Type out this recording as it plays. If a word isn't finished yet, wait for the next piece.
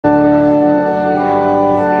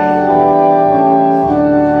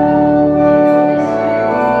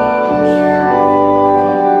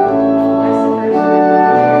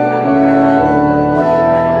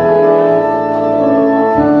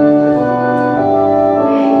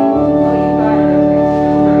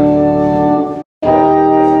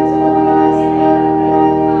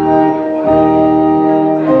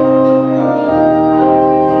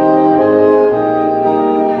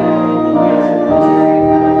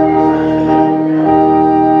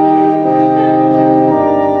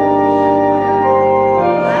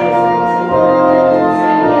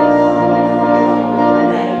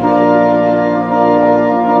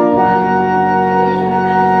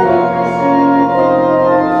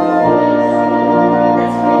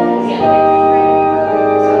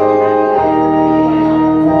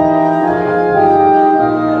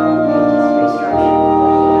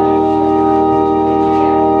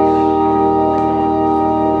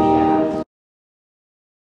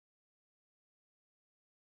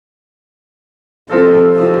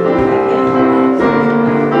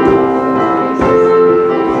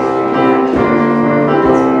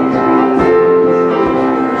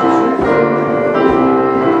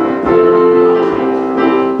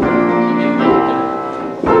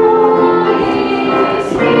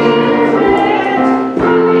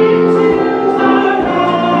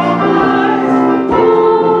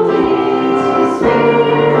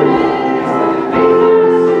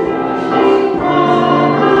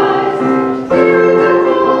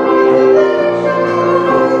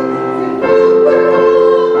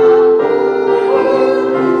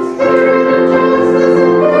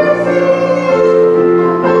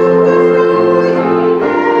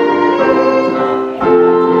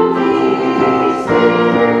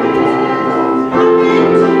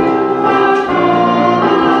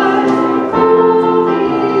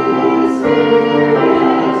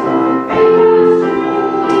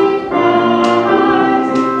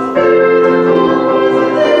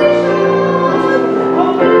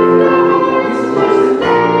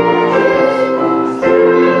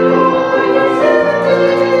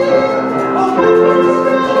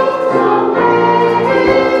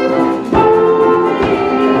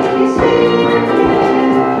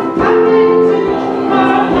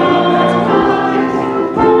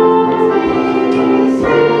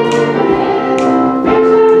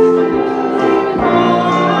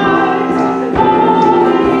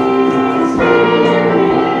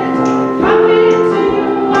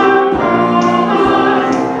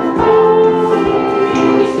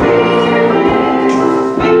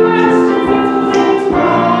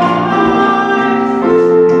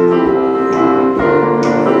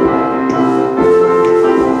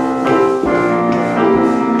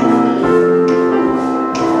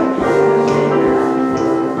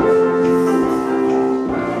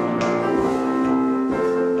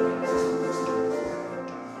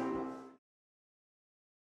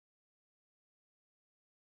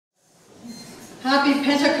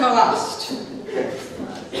Happy Pentecost!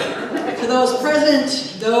 To those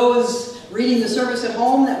present, those reading the service at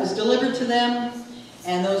home that was delivered to them,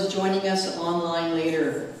 and those joining us online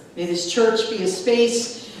later. May this church be a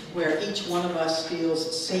space where each one of us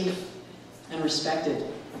feels safe and respected,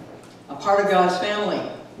 a part of God's family.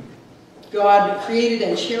 God created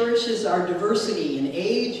and cherishes our diversity in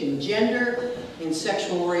age, in gender, in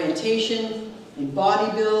sexual orientation, in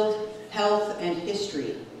body build, health, and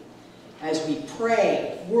history. As we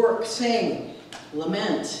pray, work, sing,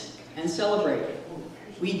 lament, and celebrate,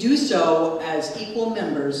 we do so as equal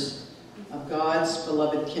members of God's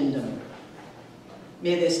beloved kingdom.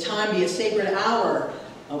 May this time be a sacred hour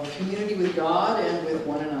of community with God and with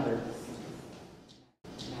one another.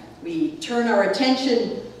 We turn our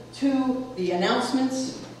attention to the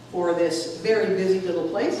announcements for this very busy little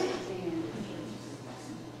place.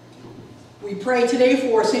 We pray today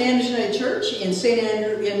for St. Andrew's United Church in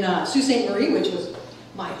Sault Ste. Marie, which was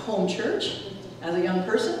my home church as a young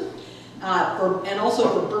person, and also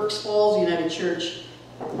for Burkes Falls United Church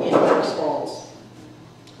in Burkes Falls.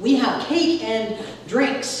 We have cake and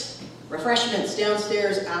drinks, refreshments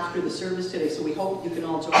downstairs after the service today, so we hope you can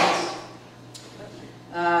all join us.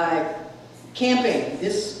 Camping,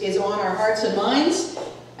 this is on our hearts and minds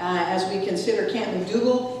as we consider Camp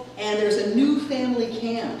McDougall, and there's a new family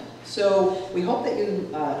camp. So we hope that you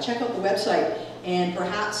check out the website, and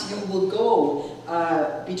perhaps you will go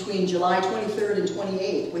between July 23rd and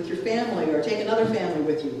 28th with your family, or take another family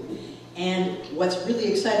with you. And what's really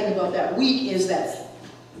exciting about that week is that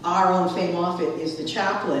our own Faye Moffatt is the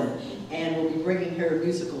chaplain, and will be bringing her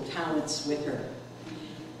musical talents with her.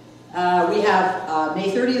 We have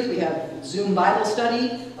May 30th, we have Zoom Bible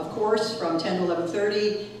study, of course, from 10 to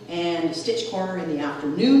 11:30, and Stitch Corner in the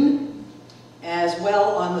afternoon. As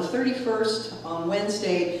well, on the 31st, on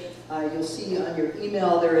Wednesday, you'll see on your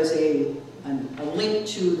email there is a link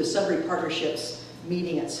to the Sudbury Partnerships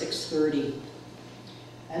meeting at 6:30.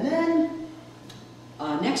 And then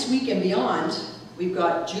next week and beyond, we've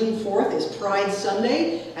got June 4th is Pride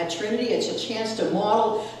Sunday at Trinity. It's a chance to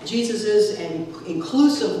model Jesus'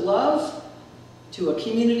 inclusive love to a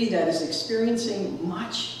community that is experiencing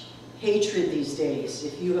much hatred these days,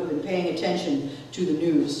 if you have been paying attention to the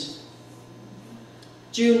news.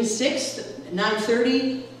 June 6th,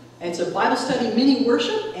 9:30, it's a Bible study mini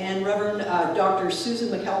worship, and Reverend Dr. Susan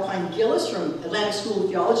McAlpine-Gillis from Atlantic School of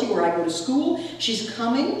Theology, where I go to school, she's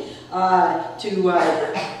coming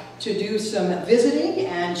to do some visiting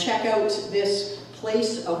and check out this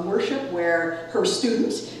place of worship where her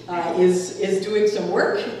student is doing some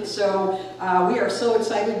work. So we are so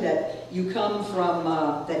excited that you come from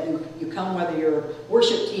you come, whether you're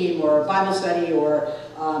worship team or Bible study, or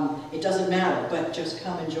it doesn't matter, but just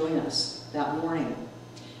come and join us that morning.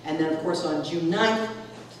 And then, of course, on June 9th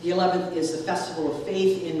to the 11th is the Festival of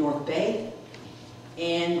Faith in North Bay.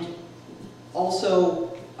 And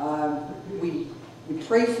also, we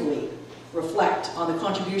prayerfully reflect on the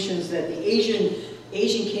contributions that the Asian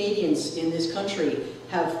Canadians in this country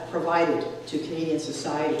have provided to Canadian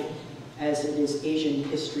society, as it is Asian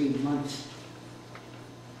History Month.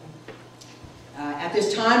 At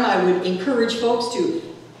this time, I would encourage folks to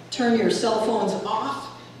turn your cell phones off,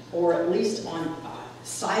 or at least on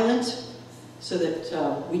silent, so that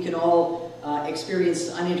we can all experience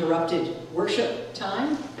uninterrupted worship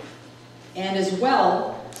time. And as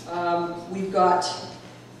well, we've got,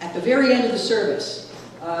 at the very end of the service,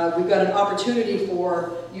 we've got an opportunity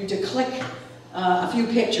for you to click a few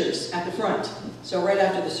pictures at the front. So right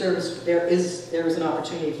after the service, there is an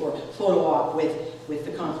opportunity for a photo op with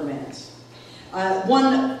the confirmands.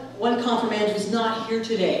 One confirmand who's not here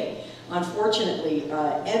today, unfortunately,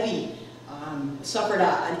 Evie, suffered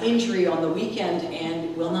an injury on the weekend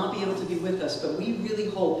and will not be able to be with us, but we really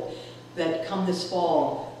hope that come this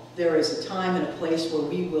fall, there is a time and a place where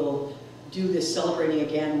we will do this celebrating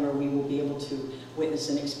again, where we will be able to witness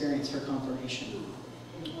and experience her confirmation.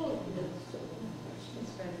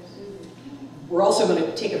 We're also going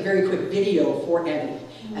to take a very quick video for Evie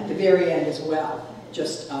at the very end as well.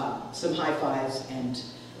 Just some high fives and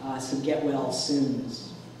some get well soons.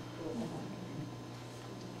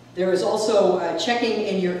 There is also checking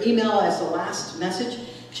in your email as the last message.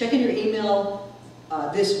 Check in your email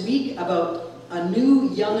this week about a new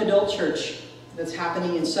young adult church that's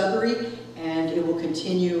happening in Sudbury, and it will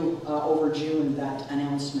continue over June, that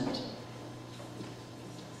announcement.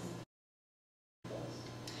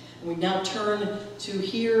 We now turn to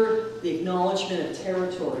hear the acknowledgement of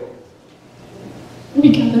territory. We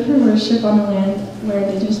gather for worship on a land where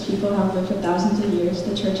Indigenous people have lived for thousands of years.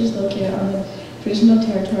 The church is located on the traditional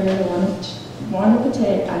territory of the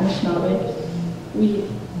Wanapitei Anishinaabe. We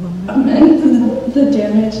amend the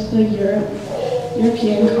damage the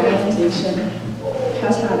European colonization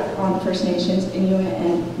has had on First Nations, Inuit,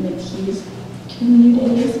 and Métis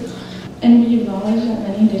communities. And we acknowledge that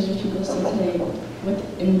many Indigenous people still today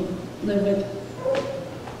live with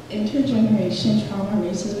intergeneration trauma,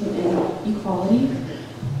 racism, and equality.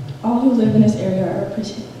 All who live in this area are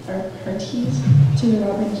parties to the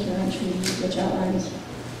Robert and Huron Treaty, which outlines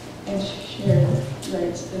and shared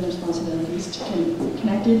rights and responsibilities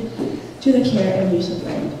connected to the care and use of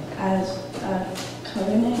land. As a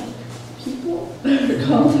covenant people, we're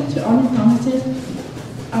called to honor promises.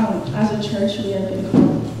 As a church, we have been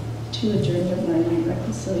called to a journey of learning,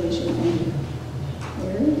 reconciliation, and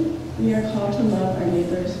word. We are called to love our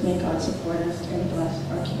neighbors. May God support us and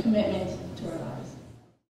bless our commitment to our lives.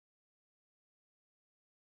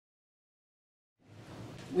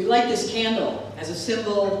 We light this candle as a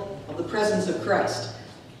symbol of the presence of Christ,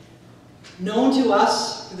 known to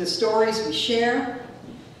us through the stories we share,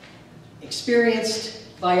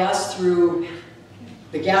 experienced by us through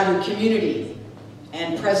the gathered community,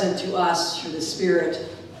 and present to us through the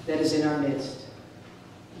Spirit that is in our midst.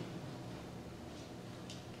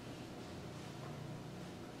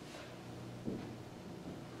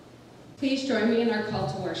 Please join me in our call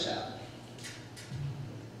to worship.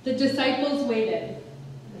 The disciples waited,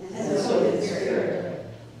 and so did the Spirit.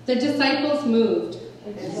 The disciples moved,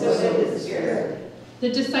 And so did the Spirit. The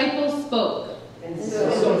disciples spoke, And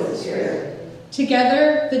so did the Spirit.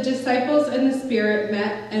 Together, the disciples and the Spirit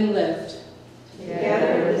met and lived.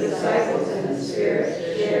 Together, the disciples and the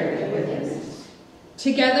Spirit shared and witnessed.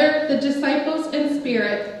 Together, the disciples and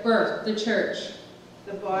Spirit birthed the church.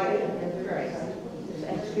 The body of Christ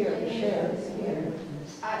and Spirit shared together.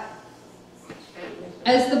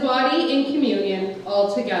 As the body in communion,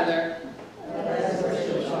 all together. Let us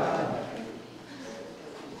worship God.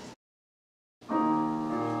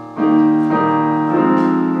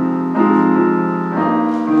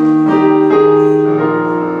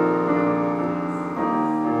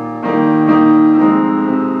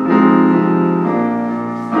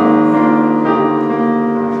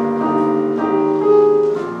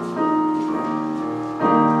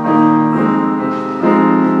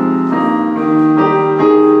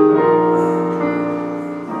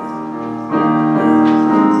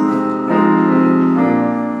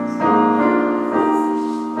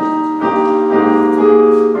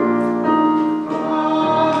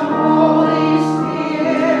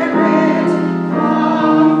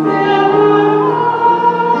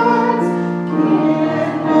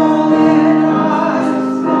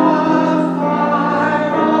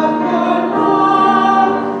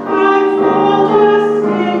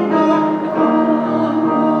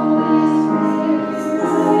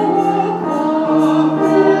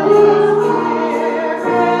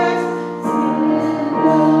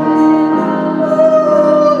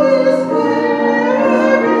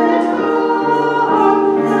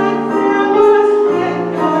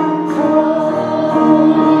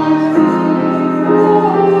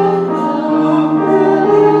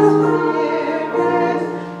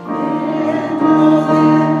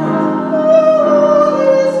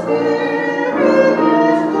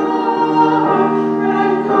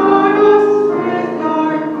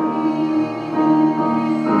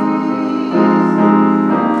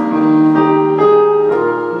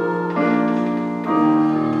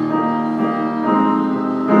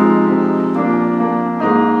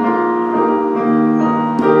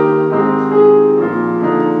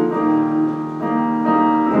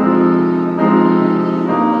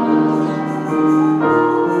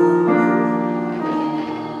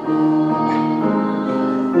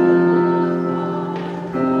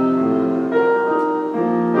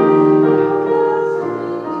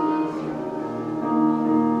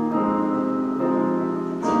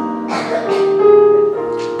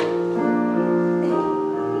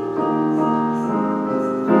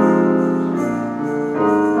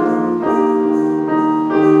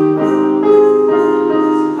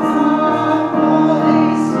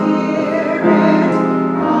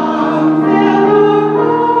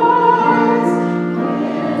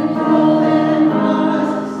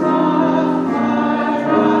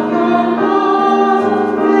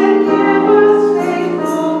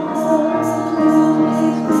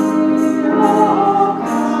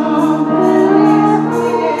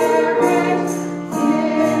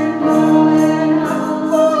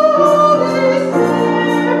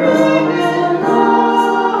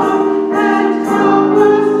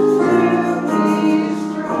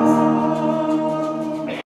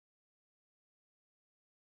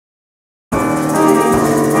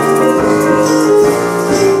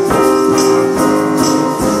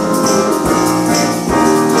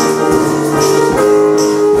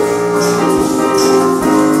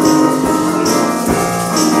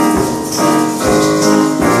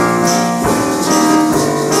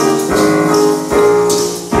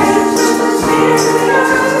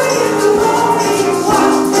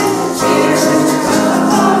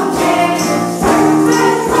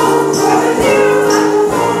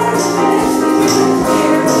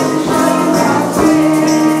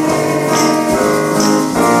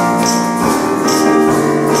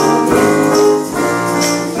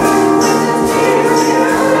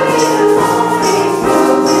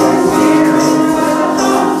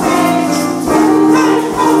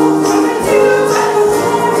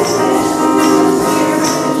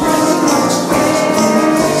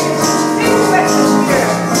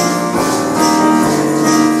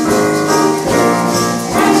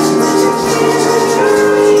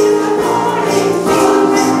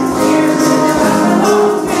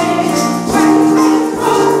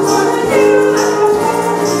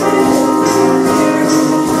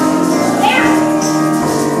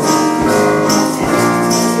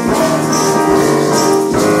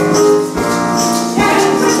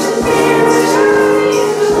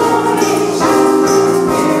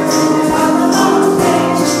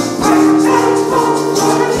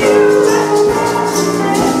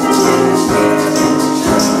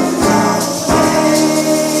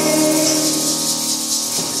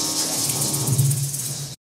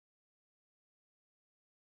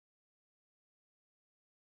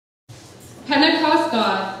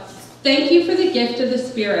 Thank you for the gift of the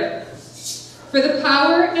Spirit, for the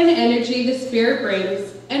power and energy the Spirit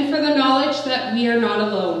brings, and for the knowledge that we are not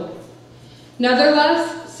alone.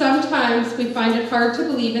 Nevertheless, sometimes we find it hard to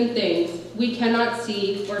believe in things we cannot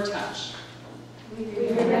see or touch. We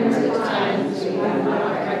remember the times we have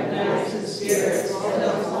not recognized the Spirit's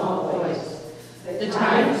still small voice, the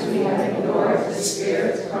times we have ignored the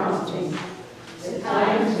Spirit's prompting, the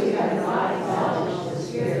times we have not acknowledged the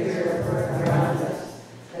Spirit's work around us,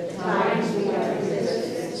 the times we have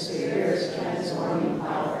resisted the Spirit's transforming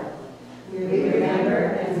power. We remember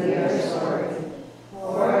and we are sorry.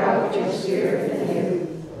 Pour out your Spirit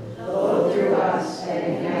anew, flow through us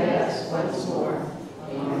and ignite us once more.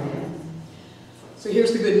 Amen. So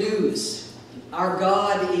here's the good news. Our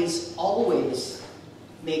God is always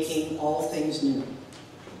making all things new.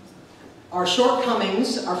 Our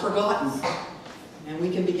shortcomings are forgotten, and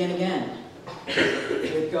we can begin again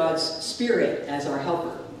with God's Spirit as our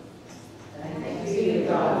helper. Thanks be to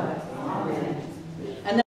God. Amen.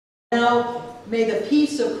 And now, may the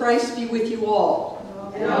peace of Christ be with you all.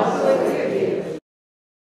 And also with you.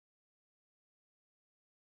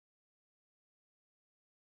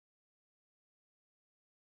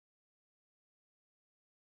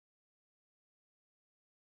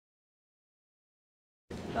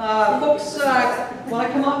 Folks want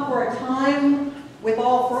to come up for a time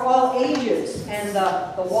for all ages, and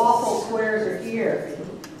the waffle squares are here.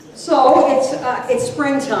 So it's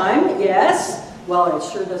springtime, yes. Well, it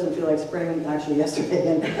sure doesn't feel like spring actually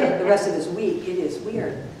yesterday and the rest of this week. It is. We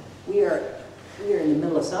are in the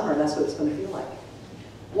middle of summer. That's what it's going to feel like.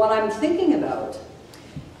 What I'm thinking about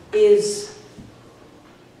is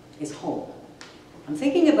home. I'm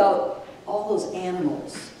thinking about all those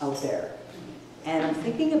animals out there. And I'm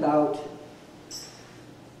thinking about,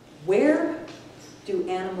 where do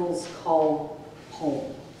animals call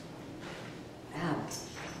home?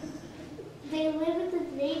 They live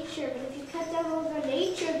in nature, but if you cut down all their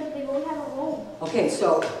nature, then they won't have a home. Okay,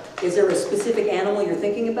 so is there a specific animal you're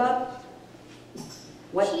thinking about?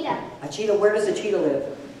 What? Cheetah. A cheetah. Where does a cheetah live?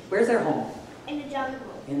 Where's their home? In the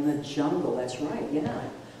jungle. In the jungle. That's right. Yeah.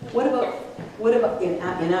 What about in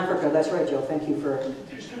Africa? That's right, Joe. Thank you for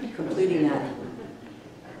completing that.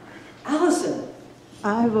 Alison.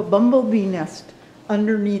 I have a bumblebee nest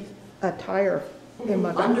underneath a tire in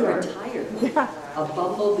my backyard. Under a tire? Yeah. A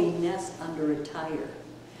bumblebee nest under a tire.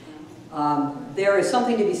 There is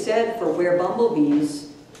something to be said for where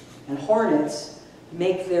bumblebees and hornets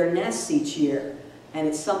make their nests each year. And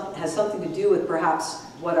it has something to do with perhaps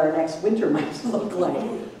what our next winter might look like.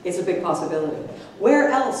 It's a big possibility. Where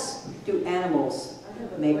else do animals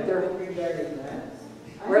make their...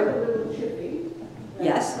 I have a little chippy that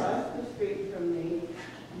Yes. across the street from me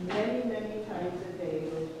many, many times a day,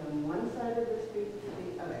 goes from one side of the street to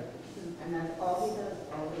the other. And that's all he does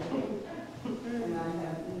all the day. And I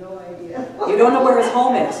have no idea. You don't know where his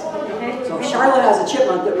home is. So Charlotte has a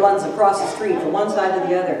chipmunk that runs across the street from one side to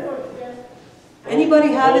the other. Anybody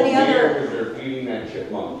have any other? They're feeding that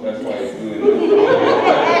chipmunk. That's why it's doing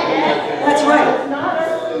that. That's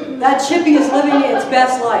right. That chippy is living its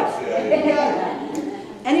best life.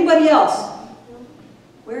 Anybody else?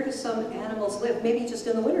 Where do some animals live? Maybe just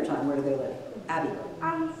in the wintertime. Where do they live? Abby.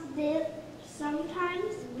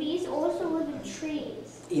 Sometimes bees also live in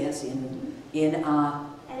trees. Yes, And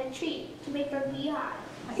a tree to make their beehive.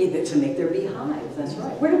 to make their beehives. That's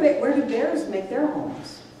right. Where do bears make their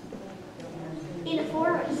homes? In a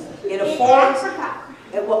forest. In a forest. Africa.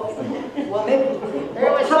 Well, maybe.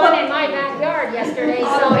 There was one in my backyard yesterday,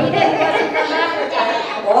 so he wasn't from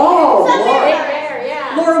Africa. Oh, Laura. Big bear,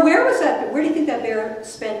 yeah. Laura, where was that? Where do you think that bear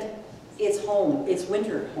spent its home, its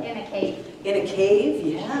winter home? In a cave. In a cave,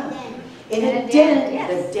 yeah. In a den. Yes.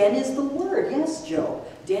 The den is the word. Yes, Joe.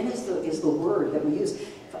 Den is the word that we use.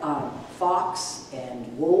 Fox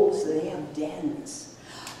and wolves, they have dens.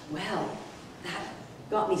 Well, that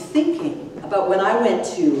got me thinking about when I went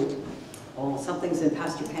to, something's in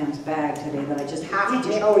Pastor Pam's bag today that I just have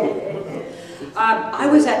to show you. I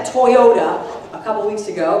was at Toyota a couple weeks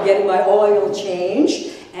ago getting my oil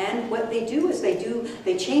change, and what they do is they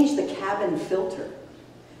change the cabin filter.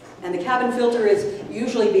 And the cabin filter is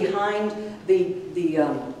usually behind the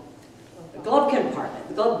glove compartment,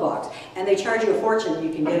 the glove box, and they charge you a fortune.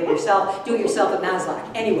 You can get it yourself, do it yourself at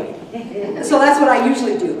Nasdaq. Anyway, so that's what I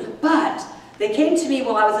usually do. But they came to me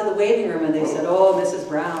while I was in the waiting room and they said, "Oh, Mrs.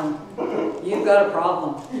 Brown, you've got a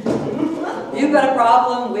problem. You've got a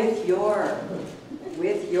problem with your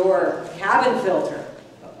cabin filter."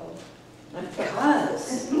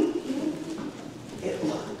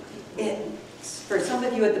 Because for some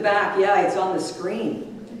of you at the back, yeah, it's on the screen.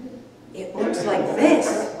 It looks like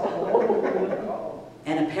this.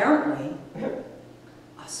 And apparently,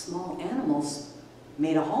 a small animal's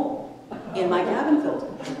made a home in my cabin filter.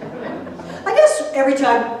 I guess every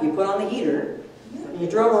time you put on the heater, you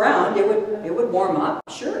drove around, it would warm up,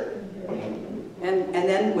 sure. And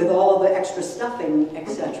then with all of the extra stuffing,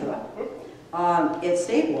 etc., it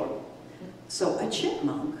stayed warm. So a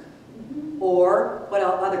chipmunk, or what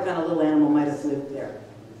other kind of little animal might have lived there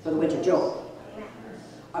for the winter? Joe.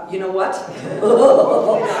 You know what?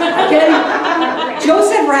 I can't. Joe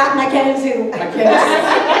said rat, and I can't even say.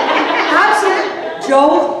 Absolutely,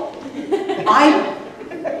 Joe.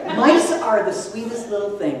 Mice are the sweetest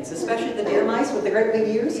little things, especially the deer mice with the great big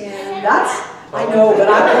ears. That's, I know, but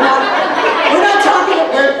we're not talking.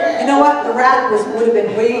 You know what? The rat would have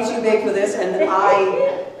been way too big for this, and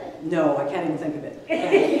no, I can't even think of it.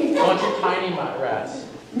 A bunch of tiny rats.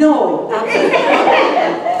 No, absolutely.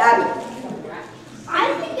 Abby.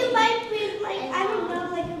 I think it might be like, I don't know,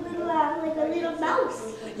 like a little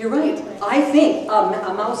mouse. You're right. I think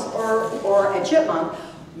a mouse or a chipmunk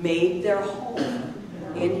made their home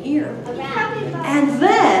in here. And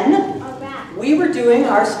then we were doing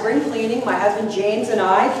our spring cleaning, my husband James and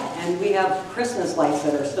I, and we have Christmas lights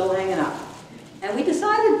that are still hanging up. And we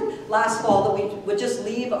decided last fall that we would just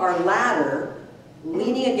leave our ladder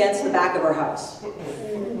leaning against the back of our house.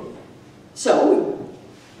 So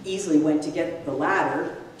we easily went to get the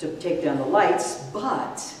ladder to take down the lights,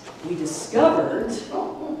 but we discovered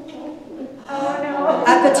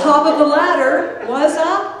at the top of the ladder was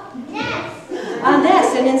a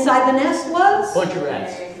nest, and inside the nest was? Bunch of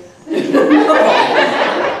rats.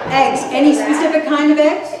 Eggs. Any specific kind of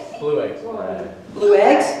eggs? Blue eggs. Blue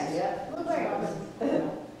eggs? Bluebird.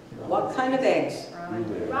 What kind of eggs?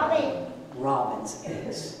 Robin. Robin's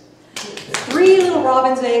eggs. 3 little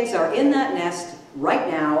robin's eggs are in that nest right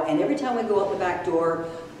now, and every time we go out the back door,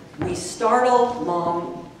 we startle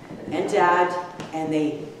Mom and Dad, and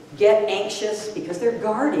they get anxious because they're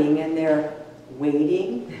guarding and they're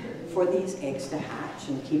waiting for these eggs to hatch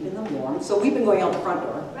and keeping them warm. So we've been going out the front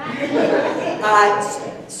door.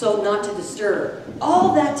 So not to disturb.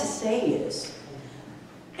 All that to say is,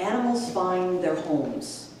 animals find their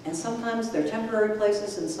homes. And sometimes they're temporary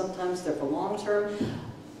places and sometimes they're for long term.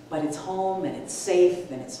 But it's home and it's safe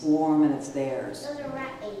and it's warm and it's theirs. Those are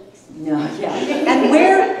rat eggs. No, yeah.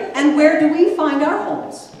 And where do we find our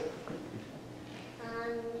homes?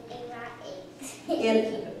 In rat eggs.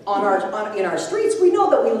 In our streets, we know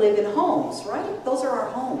that we live in homes, right? Those are our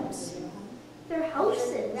homes. They're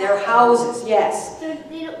houses. They're houses, yes.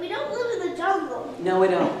 We don't live in the jungle. No, we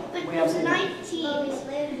don't. But We in absolutely the don't.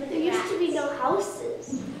 19s, there used to be no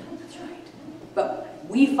houses. That's right. But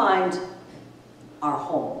we find our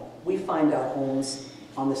home. We find our homes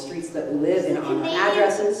on the streets that we live in, on our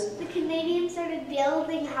addresses. The Canadians started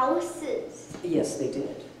building houses Yes, they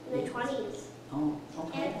did. in the 20s. Oh,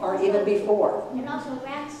 okay. Or even before. And also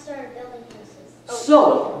rats started building houses.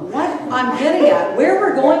 So, what I'm getting at, where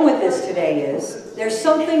we're going with this today is, there's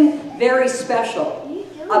something very special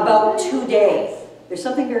about today. There's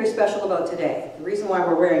something very special about today. The reason why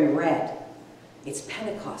we're wearing red, it's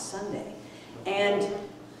Pentecost Sunday. And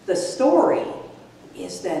the story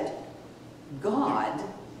is that God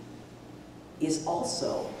is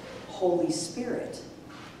also Holy Spirit.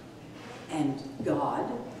 And God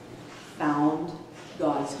found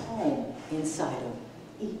God's home inside of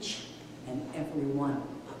each and every one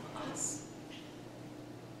of us.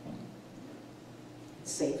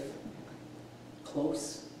 Safe,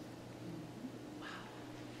 close, wow.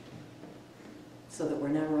 So that we're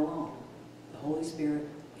never alone. The Holy Spirit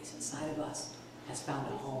is inside of us, has found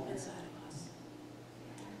a home inside of us.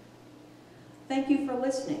 Thank you for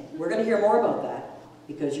listening. We're going to hear more about that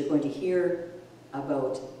because you're going to hear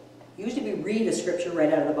about, usually we read a scripture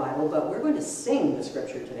right out of the Bible, but we're going to sing the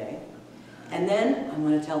scripture today. And then I'm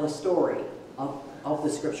going to tell the story of the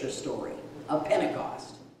scripture story of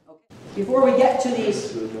Pentecost. Okay. Before we get to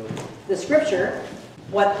the scripture,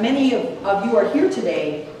 what many of you are here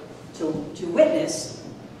today to witness,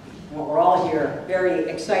 and what we're all here very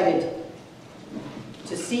excited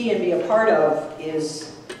to see and be a part of,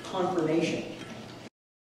 is confirmation.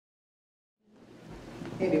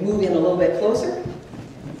 Maybe move in a little bit closer.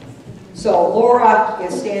 So Laura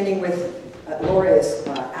is standing with, Laura is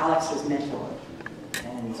Alex's mentor,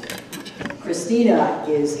 and Christina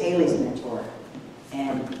is Haley's mentor,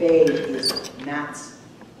 and Faye is Matt's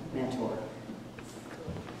mentor.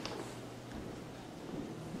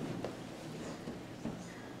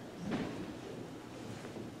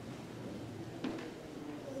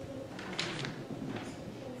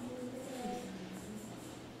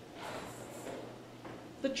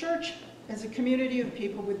 The church is a community of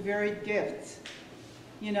people with varied gifts.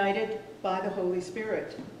 united by the Holy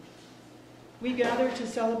Spirit. We gather to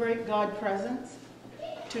celebrate God's presence,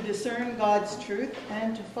 to discern God's truth,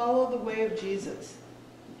 and to follow the way of Jesus.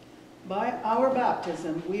 By our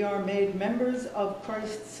baptism, we are made members of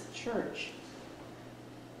Christ's church.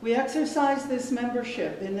 We exercise this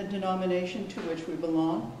membership in the denomination to which we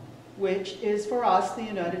belong, which is for us the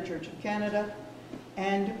United Church of Canada,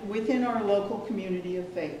 and within our local community of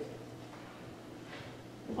faith.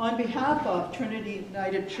 On behalf of Trinity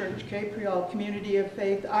United Church Capreol Community of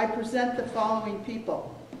Faith, I present the following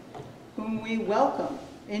people whom we welcome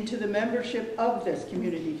into the membership of this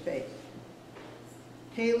community of faith.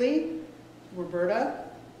 Haley, Roberta,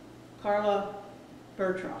 Carla,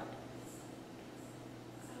 Bertrand.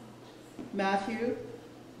 Matthew,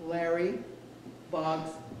 Larry,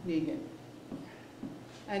 Boggs, Negan.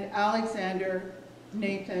 And Alexander,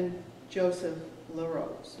 Nathan, Joseph,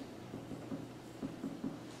 LaRose.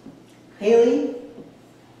 Haley,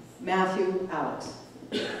 Matthew, Alex.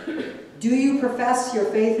 Do you profess your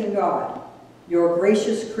faith in God, your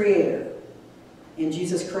gracious Creator, in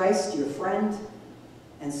Jesus Christ, your friend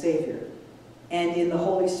and Savior, and in the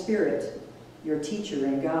Holy Spirit, your teacher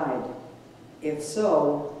and guide? If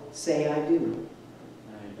so, say, I do.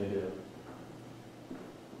 I do.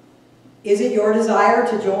 Is it your desire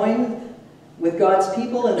to join with God's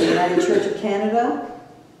people in the United Church of Canada,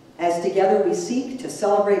 as together we seek to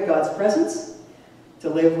celebrate God's presence, to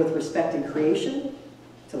live with respect in creation,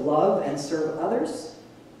 to love and serve others,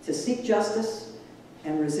 to seek justice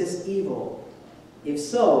and resist evil? If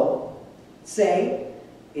so, say,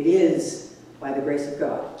 it is by the grace of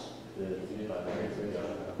God. It is by the grace of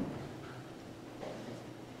God.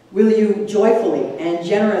 Will you joyfully and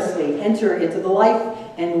generously enter into the life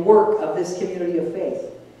and work of this community of faith,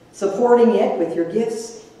 supporting it with your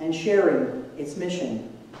gifts and sharing its mission?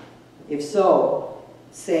 If so,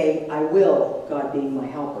 say, I will, God being my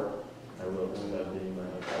helper. I will, God being my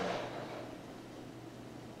helper.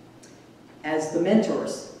 As the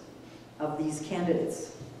mentors of these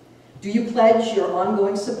candidates, do you pledge your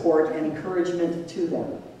ongoing support and encouragement to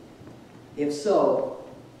them? If so,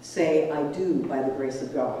 say, I do by the grace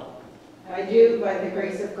of God. I do by the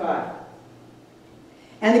grace of God.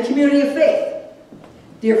 And the community of faith,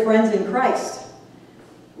 dear friends in Christ,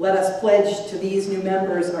 let us pledge to these new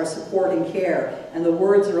members our support and care. And the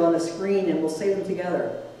words are on the screen, and we'll say them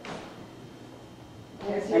together.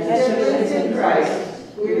 As siblings in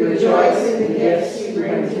Christ, we rejoice in the gifts you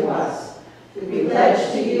bring to us. We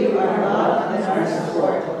pledge to you our love and our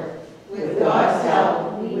support. With God's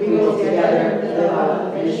help, we will together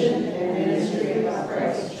develop the mission and ministry of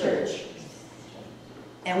Christ's church.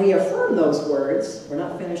 And we affirm those words. We're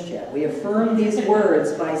not finished yet. We affirm these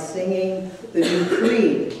words by singing the new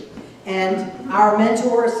creed. And our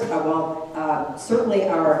mentors, certainly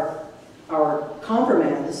our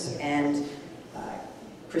confirmands, and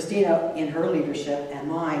Christina in her leadership and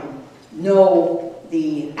mine, know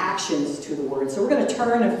the actions to the words. So we're going to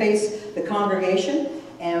turn and face the congregation,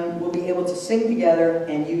 and we'll be able to sing together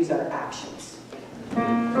and use our actions.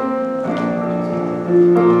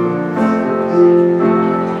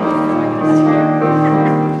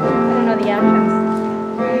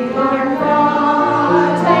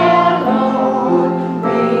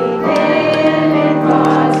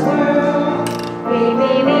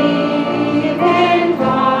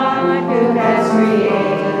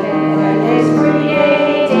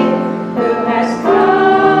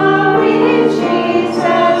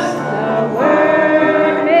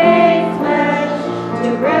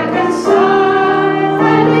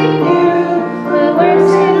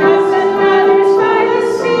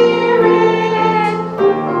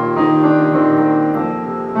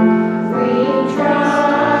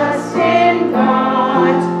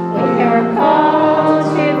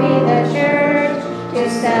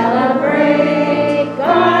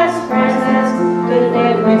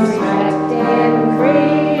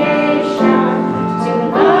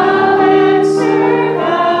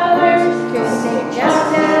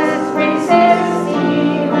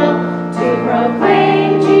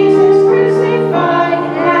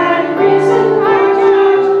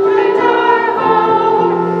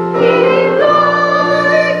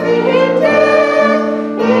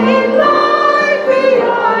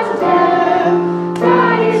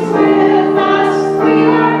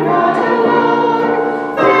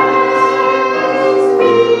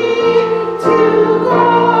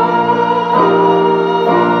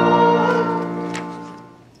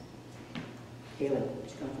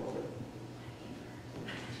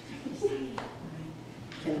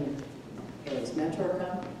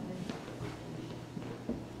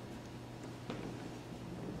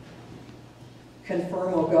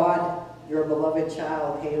 your beloved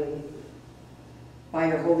child, Haley, by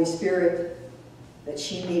your Holy Spirit, that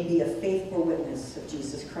she may be a faithful witness of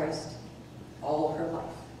Jesus Christ all her life.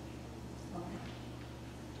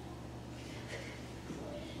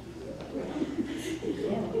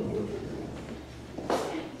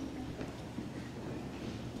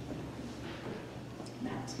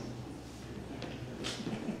 Matt.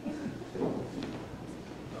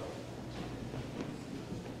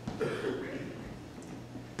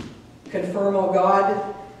 Confirm, O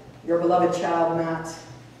God, your beloved child, Matt,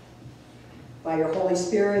 by your Holy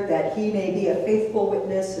Spirit, that he may be a faithful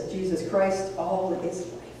witness of Jesus Christ all his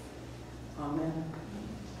life. Amen.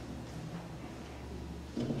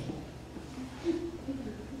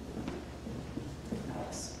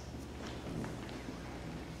 Alice.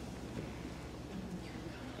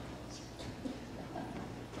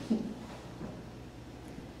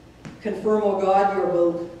 Confirm, O God,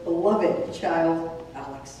 your beloved child,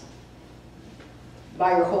 Alex,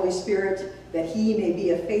 by your Holy Spirit, that he may be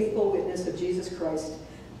a faithful witness of Jesus Christ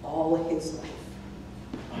all his life.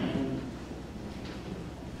 Amen.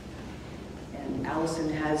 And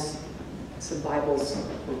Alison has some Bibles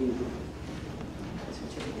for you,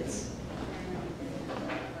 certificates.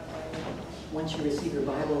 Once you receive your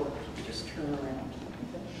Bible, just turn around.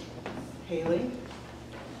 Haley,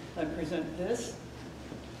 I present this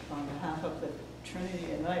on behalf of the Trinity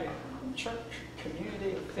United Church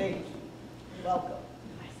Community of Faith. Welcome.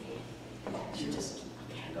 You just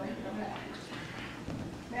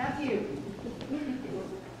Matthew,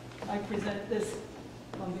 I present this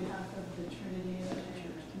on behalf of the Trinity United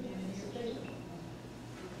Church Community of Faith.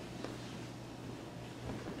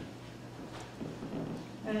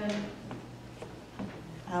 And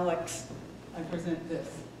Alex, I present this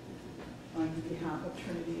on behalf of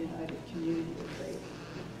Trinity United Community of Faith.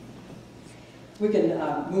 We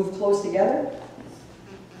can move close together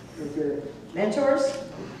with your mentors.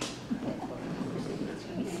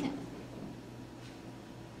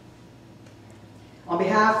 On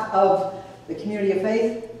behalf of the community of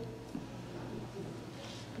faith,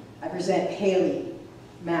 I present Haley,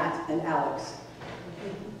 Matt, and Alex,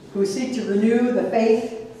 who seek to renew the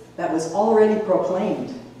faith that was already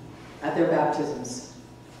proclaimed at their baptisms.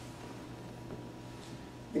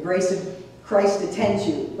 The grace of Christ attend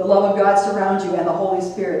you, the love of God surround you, and the Holy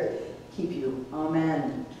Spirit keep you.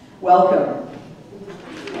 Amen. Welcome.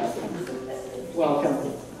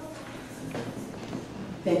 Welcome.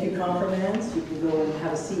 Thank you, confirmands. You can go and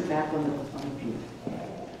have a seat back on the pew.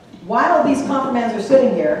 While these confirmands are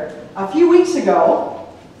sitting here, a few weeks ago,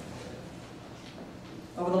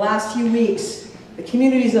 over the last few weeks, the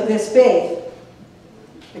community of this faith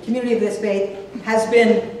has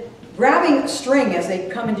been grabbing string as they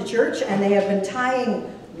come into church, and they have been tying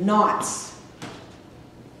knots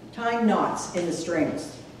in the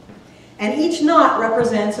strings. And each knot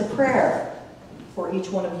represents a prayer for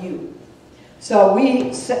each one of you. So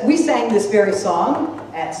we sang this very song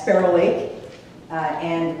at Sparrow Lake,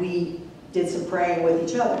 and we did some praying with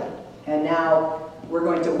each other. And now we're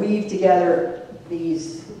going to weave together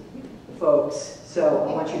these folks. So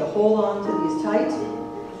I want you to hold on to these tight.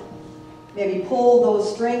 Maybe pull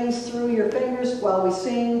those strings through your fingers while we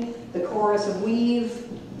sing the chorus of Weave,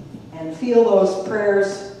 and feel those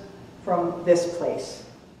prayers from this place.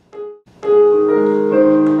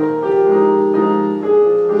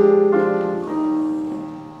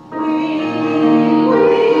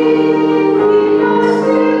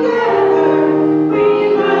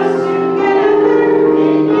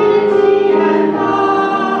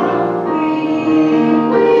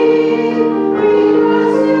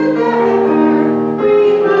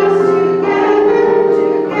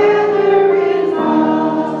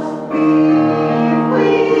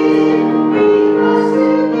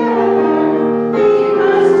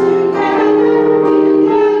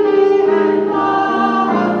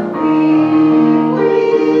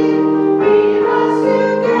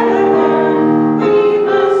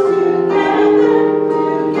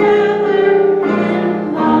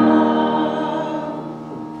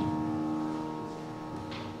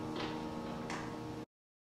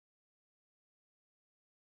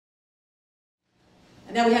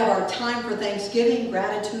 And now we have our time for Thanksgiving,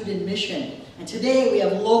 gratitude, and mission. And today we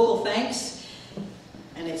have local thanks,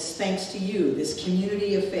 and it's thanks to you, this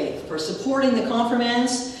community of faith, for supporting the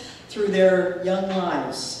confirmands through their young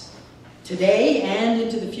lives, today and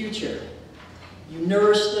into the future. You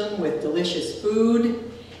nourish them with delicious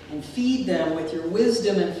food and feed them with your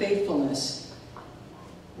wisdom and faithfulness.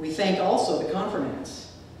 We thank also the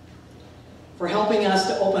confirmands for helping us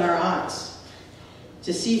to open our eyes,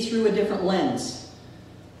 to see through a different lens,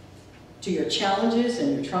 to your challenges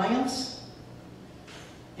and your triumphs,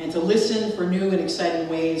 and to listen for new and exciting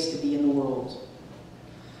ways to be in the world.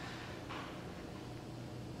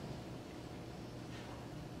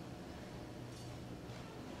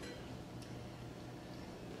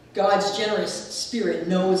 God's generous spirit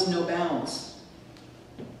knows no bounds.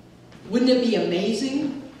 Wouldn't it be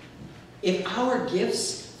amazing if our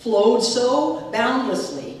gifts flowed so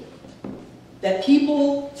boundlessly that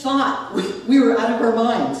people thought we were out of our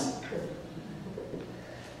minds?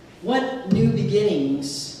 What new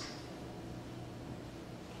beginnings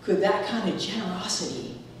could that kind of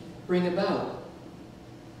generosity bring about?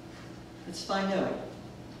 Let's find out.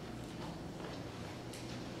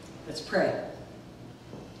 Let's pray.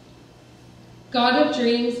 God of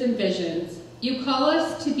dreams and visions, you call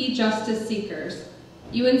us to be justice seekers.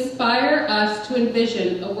 You inspire us to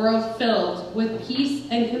envision a world filled with peace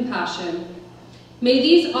and compassion. May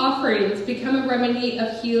these offerings become a remedy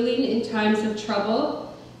of healing in times of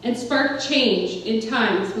trouble and spark change in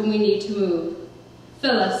times when we need to move.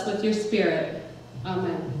 Fill us with your Spirit.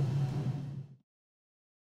 Amen.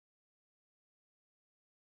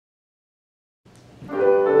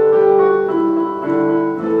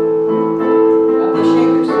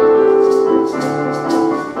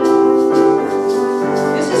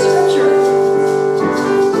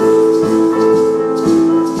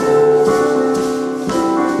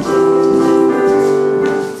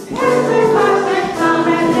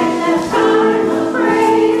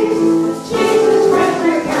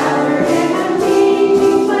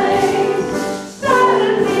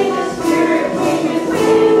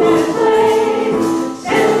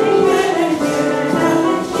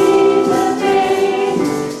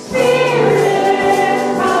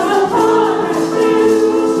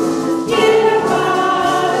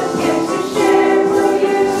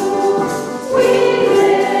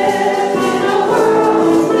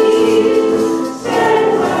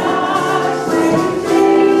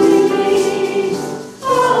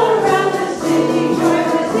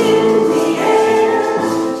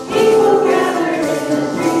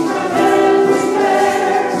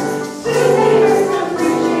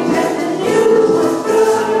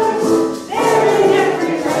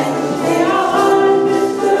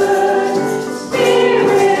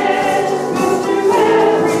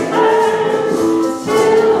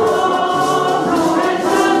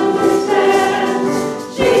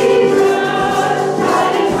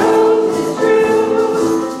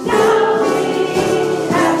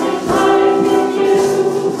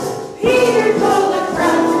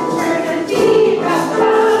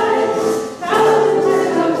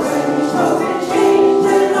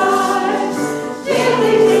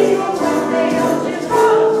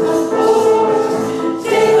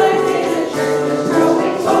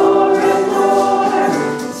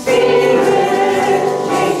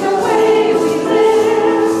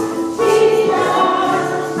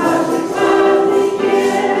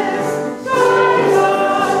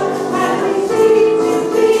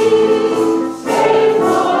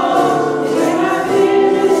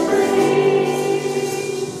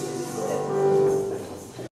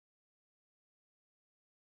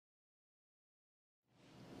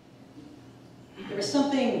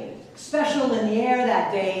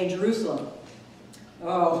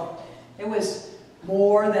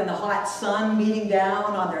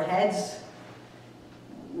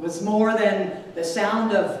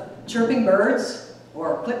 Chirping birds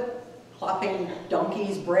or clip-clopping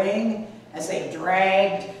donkeys braying as they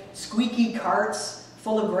dragged squeaky carts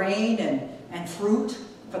full of grain and fruit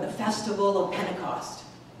for the festival of Pentecost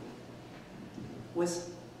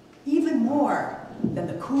was even more than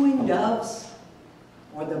the cooing doves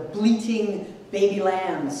or the bleating baby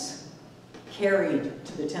lambs carried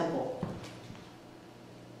to the temple.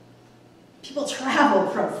 People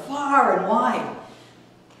traveled from far and wide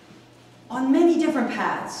on many different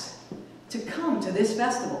paths to come to this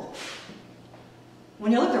festival.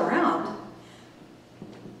 When you looked around,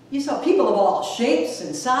 you saw people of all shapes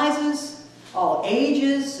and sizes, all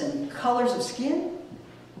ages and colors of skin.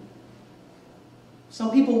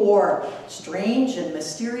 Some people wore strange and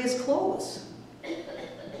mysterious clothes.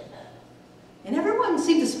 And everyone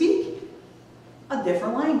seemed to speak a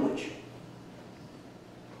different language.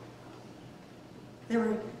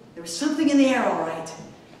 There was something in the air, all right.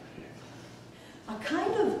 A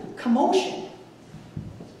kind of commotion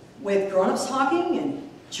with grown-ups talking and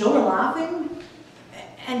children laughing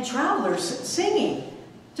and travelers singing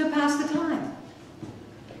to pass the time.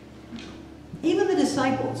 Even the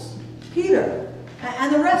disciples, Peter,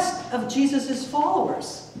 and the rest of Jesus'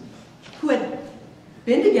 followers who had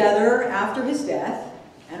been together after his death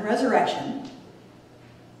and resurrection,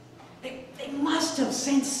 they must have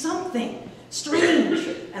sensed something strange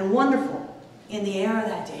and wonderful in the air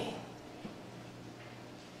that day.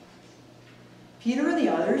 Peter and the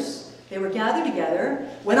others, they were gathered together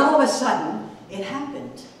when all of a sudden it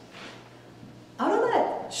happened. Out of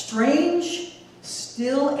that strange,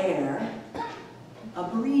 still air, a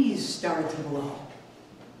breeze started to blow.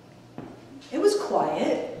 It was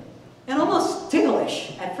quiet and almost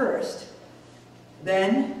ticklish at first.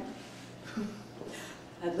 Then,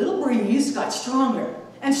 that little breeze got stronger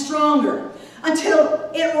and stronger until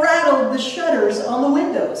it rattled the shutters on the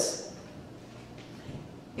windows.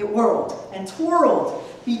 It whirled and twirled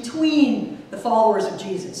between the followers of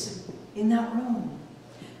Jesus in that room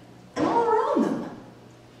and all around them.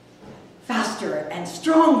 Faster and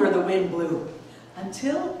stronger the wind blew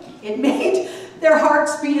until it made their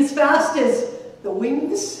hearts beat as fast as the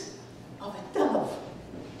wings of a dove.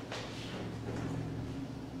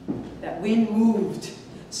 That wind moved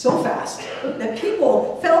so fast that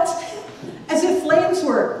people felt as if flames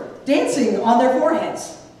were dancing on their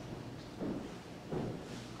foreheads.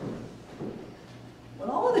 When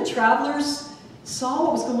all of the travelers saw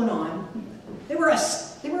what was going on, they were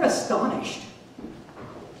astonished.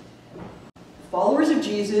 The followers of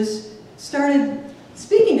Jesus started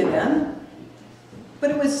speaking to them, but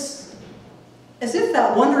it was as if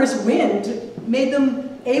that wondrous wind made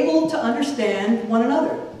them able to understand one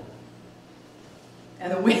another.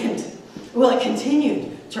 And the wind, well, it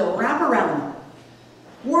continued to wrap around them,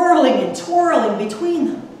 whirling and twirling between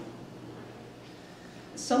them.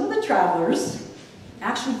 Some of the travelers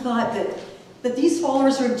actually thought that these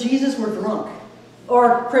followers of Jesus were drunk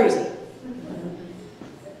or crazy.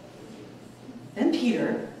 Then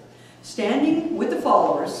Peter, standing with the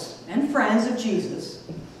followers and friends of Jesus,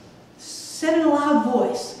 said in a loud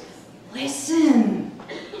voice, "Listen."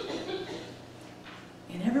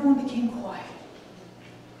 And everyone became quiet.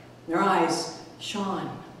 Their eyes shone,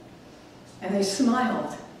 and they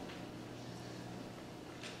smiled.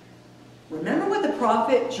 Remember what the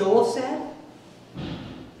prophet Joel said?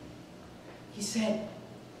 He said,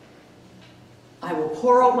 "I will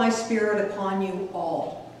pour out my spirit upon you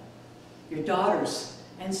all. Your daughters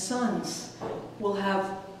and sons will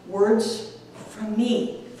have words from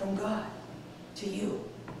me, from God, to you.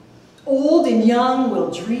 Old and young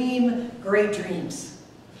will dream great dreams."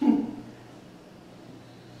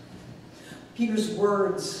 Peter's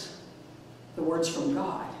words, the words from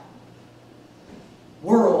God,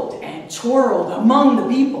 whirled and twirled among the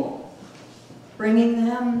people, bringing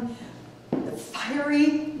them the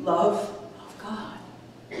fiery love of God.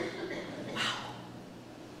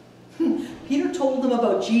 Wow. Peter told them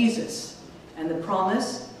about Jesus and the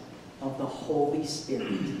promise of the Holy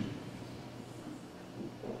Spirit.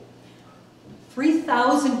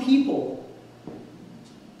 3,000 people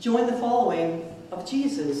joined the following of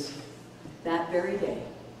Jesus that very day.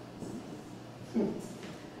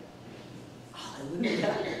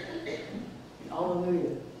 Hallelujah.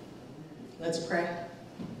 Hallelujah. Let's pray.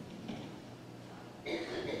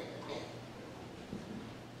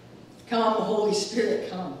 Come, Holy Spirit,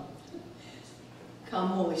 come. Come,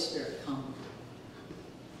 Holy Spirit, come.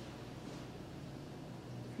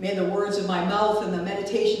 May the words of my mouth and the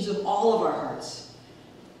meditations of all of our hearts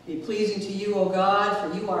be pleasing to you, O God,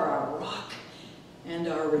 for you are our rock and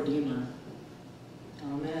our Redeemer.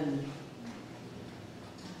 Amen.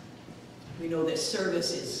 We know this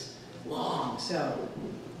service is long, so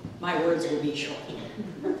my words will be short.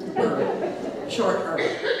 Shorter.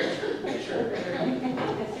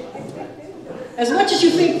 As much as you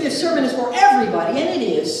think this sermon is for everybody, and it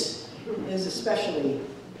is especially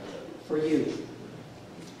for you.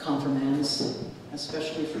 Confirmands,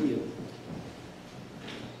 especially for you.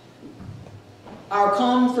 Our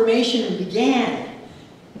confirmation began.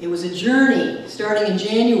 It was a journey starting in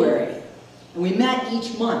January, and we met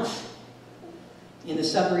each month in the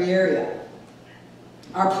Sudbury area.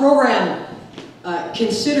 Our program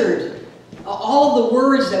considered all of the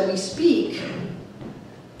words that we speak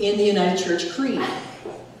in the United Church Creed.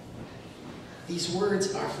 These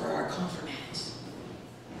words are for our confirmands.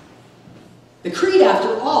 The Creed,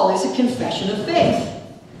 after all, is a confession of faith.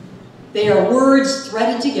 They are words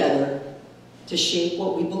threaded together to shape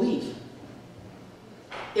what we believe.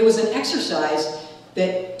 It was an exercise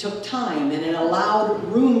that took time, and it allowed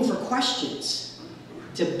room for questions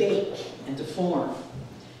to bake and to form,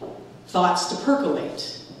 thoughts to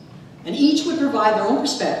percolate. And each would provide their own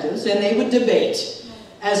perspectives, and they would debate.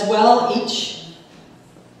 As well, each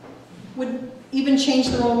would even change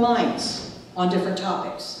their own minds on different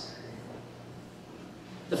topics.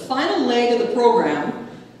 The final leg of the program,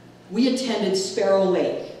 we attended Sparrow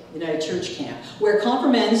Lake United Church Camp, where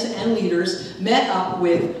confirmands and leaders met up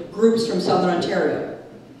with groups from Southern Ontario.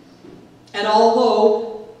 And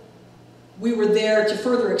although we were there to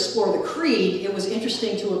further explore the creed, it was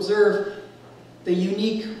interesting to observe the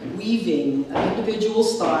unique weaving of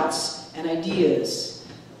individuals' thoughts and ideas.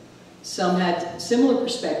 Some had similar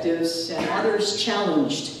perspectives, and others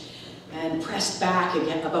challenged and pressed back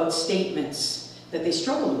again about statements that they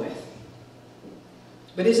struggled with.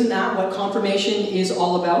 But isn't that what confirmation is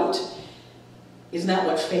all about? Isn't that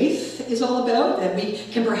what faith is all about? That we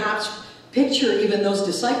can perhaps picture even those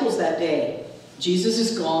disciples that day. Jesus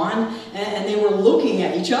is gone, and they were looking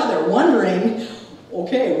at each other, wondering,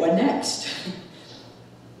 okay, what next?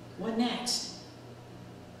 What next?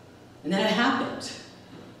 And then it happened.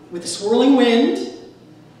 With the swirling wind,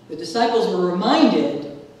 the disciples were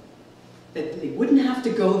reminded that they wouldn't have to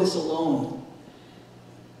go this alone,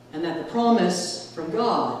 and that the promise from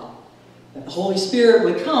God that the Holy Spirit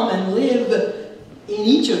would come and live in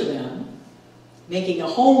each of them, making a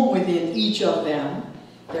home within each of them,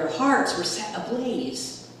 their hearts were set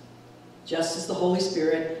ablaze, just as the Holy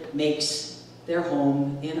Spirit makes their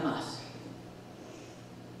home in us.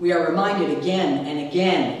 We are reminded again and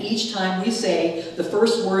again, each time we say the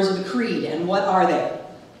first words of the creed, and what are they?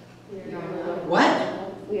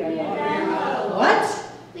 What? We are not.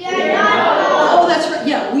 What? We are not alone. Oh, that's right.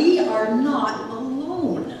 Yeah, we are not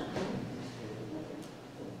alone.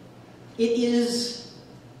 It is...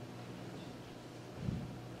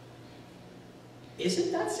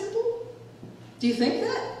 Isn't that simple? Do you think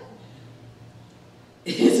that?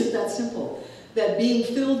 Isn't that simple? That being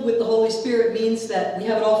filled with the Holy Spirit means that we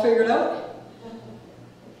have it all figured out?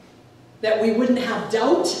 That we wouldn't have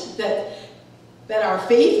doubt? That our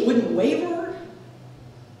faith wouldn't waver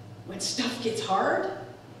when stuff gets hard?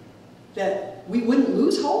 That we wouldn't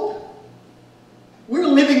lose hope? We're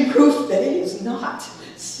living proof that it is not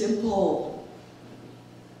simple.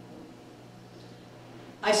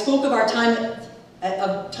 I spoke of our time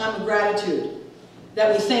of gratitude,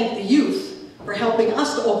 that we thank the youth for helping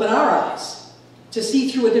us to open our eyes, to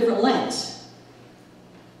see through a different lens.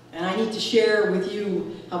 And I need to share with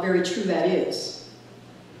you how very true that is.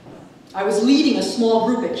 I was leading a small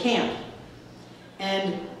group at camp,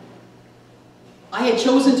 and I had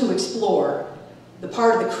chosen to explore the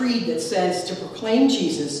part of the creed that says to proclaim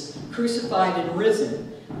Jesus crucified and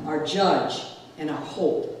risen, our judge and our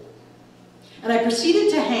hope. And I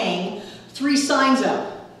proceeded to hang 3 signs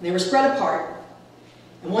up. They were spread apart.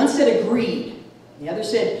 And one said agreed. The other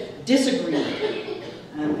said disagreed.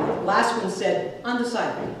 And the last one said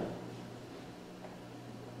undecided.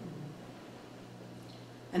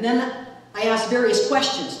 And then I asked various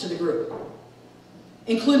questions to the group,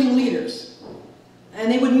 including leaders. And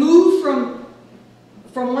they would move from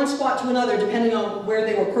one spot to another depending on where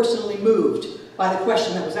they were personally moved by the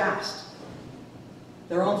question that was asked.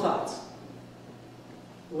 Their own thoughts.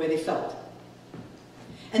 The way they felt.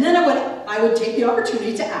 And then I would take the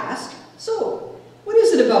opportunity to ask, so, what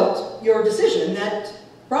is it about your decision that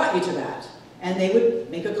brought you to that? And they would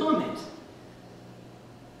make a comment.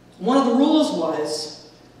 One of the rules was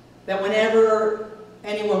that whenever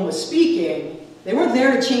anyone was speaking, they weren't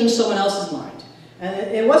there to change someone else's mind.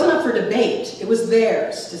 And it wasn't up for debate, it was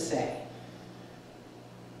theirs to say.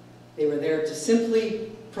 They were there to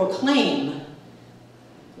simply proclaim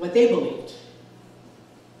what they believed.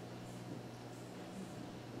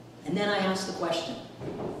 And then I asked the question,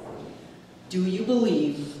 do you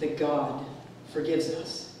believe that God forgives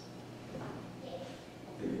us?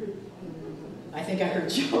 I think I heard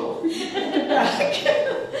Joe back.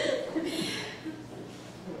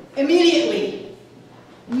 Immediately,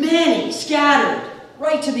 many scattered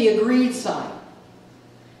right to the agreed sign.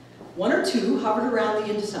 1 or 2 hovered around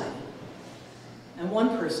the undecided, and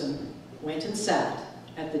 1 person went and sat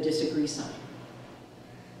at the disagree sign.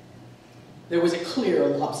 There was a clear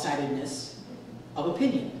lopsidedness of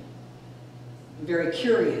opinion. I'm very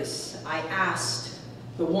curious. I asked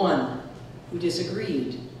the one who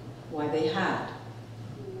disagreed why they had.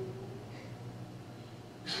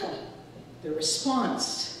 The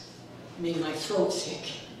response made my throat sick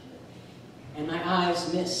and my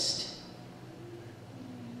eyes mist.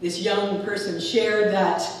 This young person shared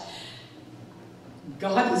that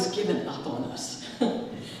God has given up on us.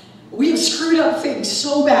 We have screwed up things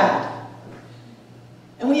so bad.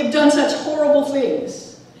 And we have done such horrible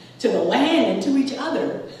things to the land and to each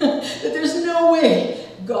other that there's no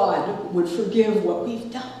way God would forgive what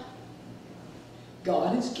we've done.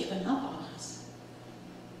 God has given up on us.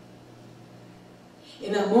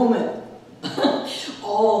 In that moment,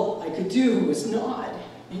 all I could do was nod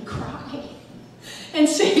and cry and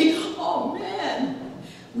say, oh man,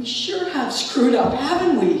 we sure have screwed up,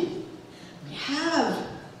 haven't we? We have.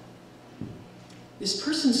 This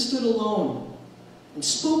person stood alone and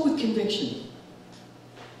spoke with conviction.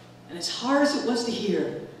 And as hard as it was to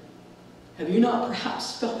hear, have you not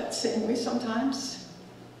perhaps felt that same way sometimes?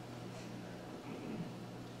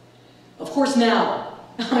 Of course now,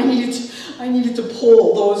 I needed to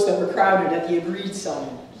poll those that were crowded at the agreed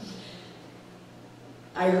sign.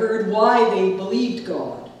 I heard why they believed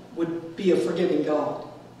God would be a forgiving God.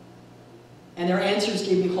 And their answers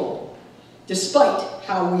gave me hope, despite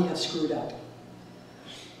how we have screwed up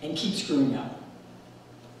and keep screwing up.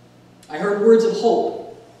 I heard words of hope,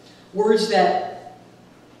 words that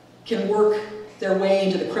can work their way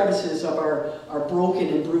into the crevices of our broken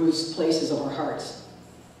and bruised places of our hearts.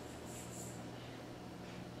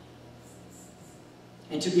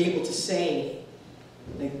 And to be able to say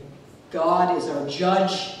that God is our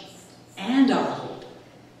judge and our hope.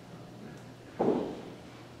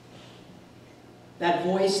 That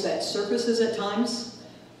voice that surfaces at times,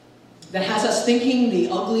 that has us thinking the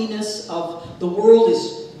ugliness of the world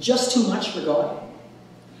is just too much for God.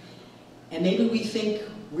 And maybe we think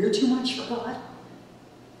we're too much for God.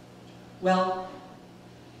 Well,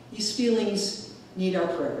 these feelings need our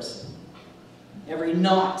prayers. Every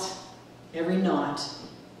knot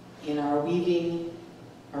in our weaving,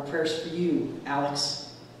 our prayers for you,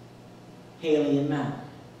 Alex, Haley, and Matt.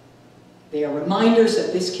 They are reminders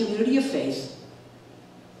that this community of faith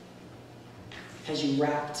has you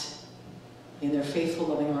wrapped in their faithful,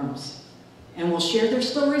 loving arms, and will share their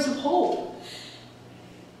stories of hope.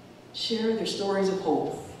 Share their stories of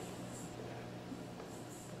hope.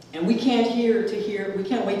 And we can't wait to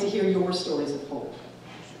hear your stories of hope.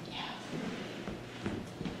 Yeah.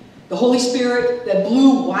 The Holy Spirit that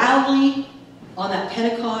blew wildly on that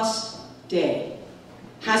Pentecost day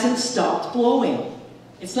hasn't stopped blowing.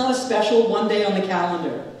 It's not a special one day on the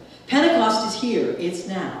calendar. Pentecost is here. It's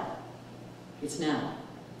now. It's now.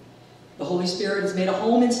 The Holy Spirit has made a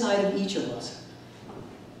home inside of each of us.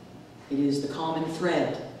 It is the common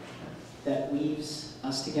thread that weaves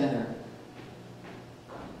us together.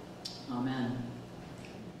 Amen.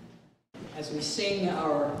 As we sing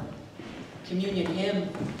our communion hymn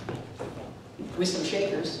with some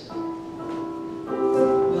shakers,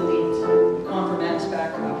 we'll need confirmants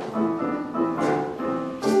back up.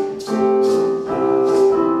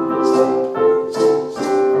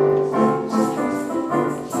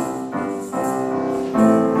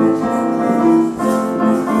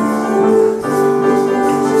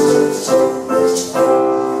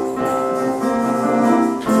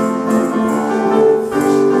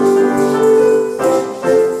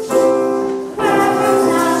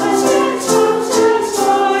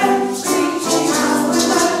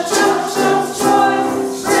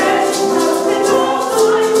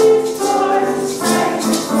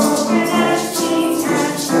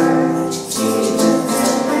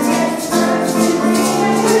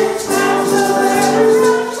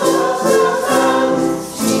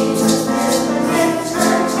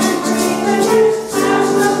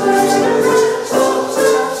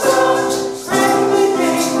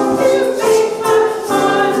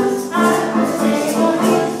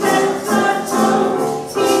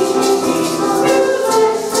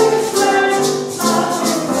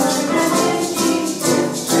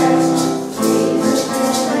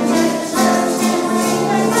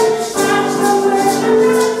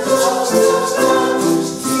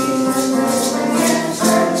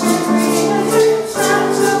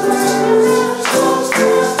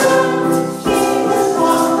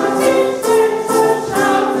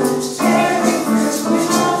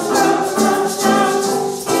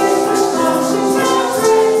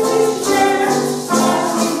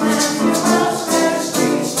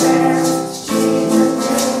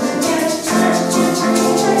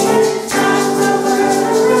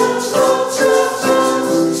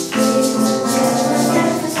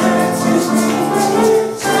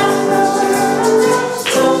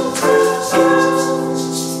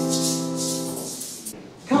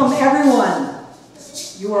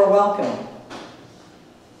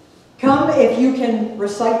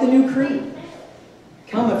 Recite the new creed.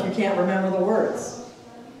 Come if you can't remember the words.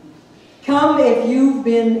 Come if you've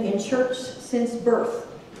been in church since birth.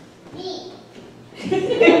 Me.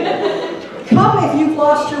 Come if you've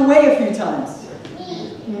lost your way a few times.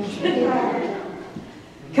 Me.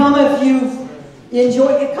 Come if you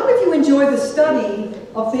enjoy the study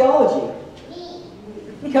of theology.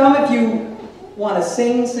 Me. Come if you want to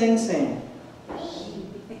sing, sing, sing.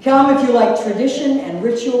 Come if you like tradition and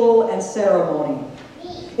ritual and ceremony.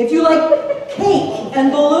 If you like cake and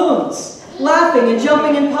balloons, laughing and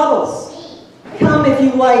jumping in puddles. Come if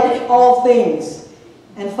you like all things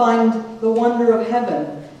and find the wonder of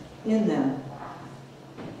heaven in them.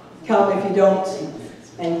 Come if you don't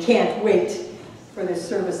and can't wait for this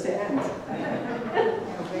service to end.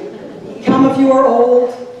 Of Come if you are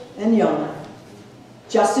old and young,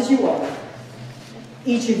 just as you are,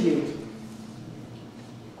 each of you,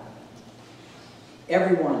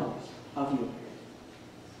 every one of you,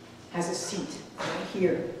 has a seat right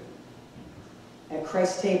here at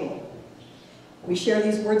Christ's table. We share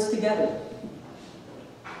these words together.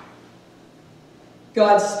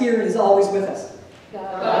 God's Spirit is always with us.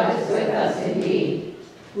 God is with us indeed.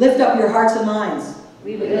 Lift up your hearts and minds.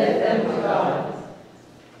 We lift them to God.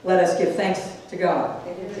 Let us give thanks to God.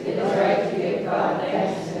 It is right to give God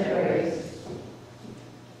thanks and praise.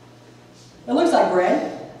 It looks like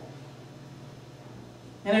bread,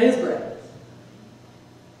 and it is bread.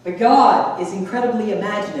 But God is incredibly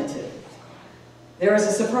imaginative. There is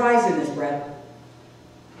a surprise in this bread.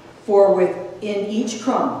 For within each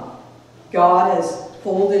crumb, God has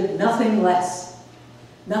folded nothing less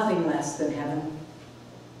than heaven.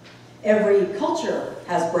 Every culture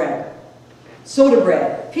has bread. Soda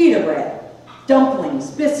bread, pita bread,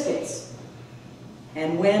 dumplings, biscuits.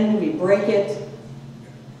 And when we break it,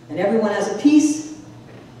 and everyone has a piece,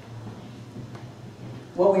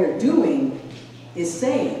 what we are doing is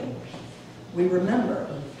saying, we remember.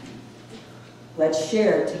 Let's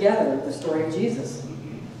share together the story of Jesus.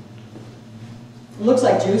 It looks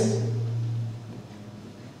like juice.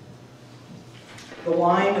 The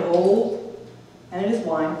wine of old, and it is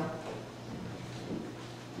wine.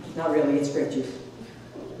 Not really, it's grape juice.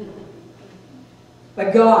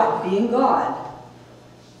 But God, being God,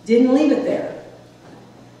 didn't leave it there,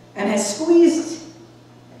 and has squeezed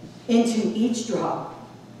into each drop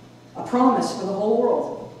a promise for the whole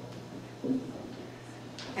world.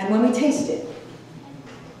 And when we taste it,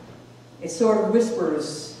 it sort of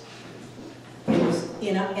whispers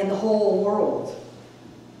in the whole world.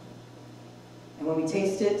 And when we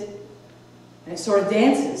taste it, and it sort of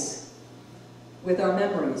dances with our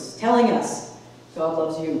memories, telling us, God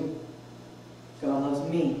loves you, God loves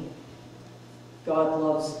me, God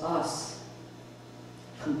loves us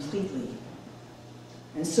completely.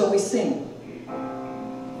 And so we sing.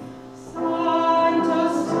 Santa,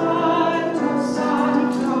 Santa,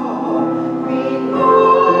 Santa,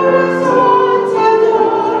 minore Santa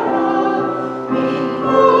Dora,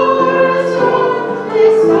 minore Santa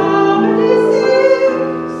Salve,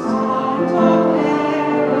 Santa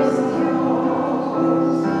Maris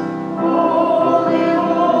Dios, holy,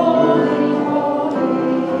 holy, holy,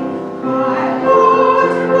 my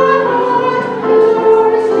Lord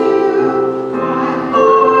adores you, my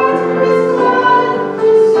heart is glad to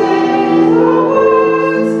say the words,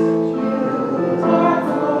 you are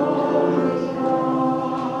holy God.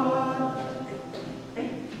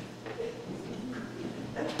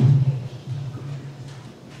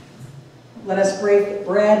 Let us break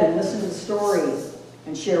bread and listen to the story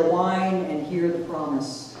and share wine and hear the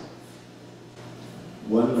promise.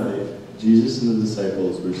 One night, Jesus and the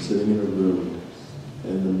disciples were sitting in a room,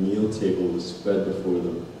 and the meal table was spread before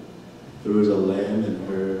them. There was a lamb and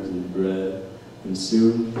herbs and bread, and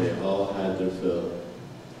soon they all had their fill.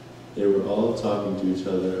 They were all talking to each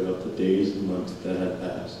other about the days and months that had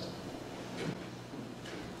passed.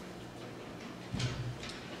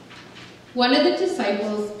 One of the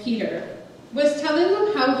disciples, Peter, was telling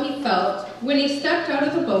them how he felt when he stepped out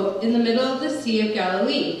of the boat in the middle of the Sea of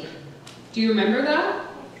Galilee. Do you remember that?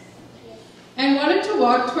 And wanted to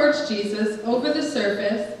walk towards Jesus over the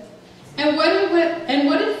surface, and what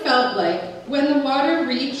it felt like when the water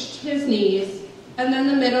reached his knees, and then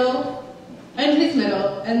his middle,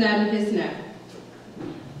 and then his neck.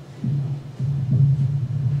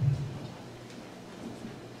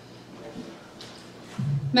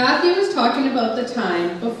 Matthew was talking about the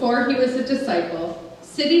time before he was a disciple,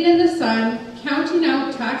 sitting in the sun, counting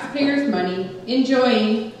out taxpayers' money,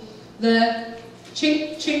 enjoying the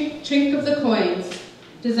chink, chink, chink of the coins.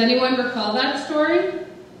 Does anyone recall that story?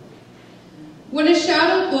 When a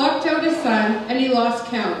shadow blocked out his sun and he lost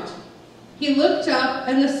count, he looked up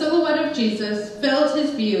and the silhouette of Jesus filled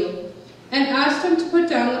his view and asked him to put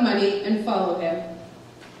down the money and follow him.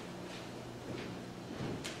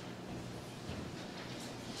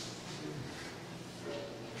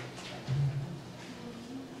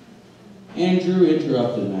 Andrew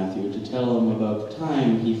interrupted Matthew to tell him about the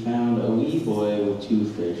time he found a wee boy with 2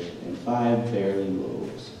 fish and 5 barley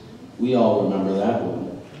loaves. We all remember that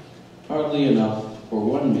one. Hardly enough for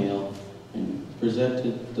one meal, and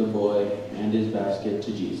presented the boy and his basket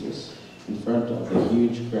to Jesus in front of the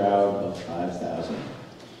huge crowd of 5,000.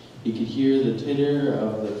 He could hear the titter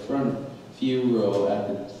of the front few row at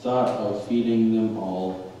the thought of feeding them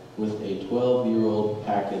all with a 12-year-old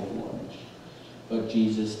packet lunch. But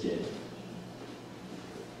Jesus did.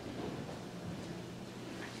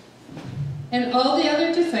 and all the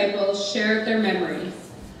other disciples shared their memories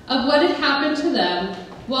of what had happened to them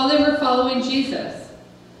while they were following Jesus,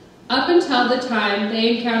 up until the time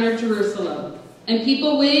they encountered Jerusalem, and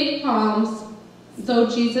people waved palms, though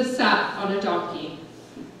Jesus sat on a donkey.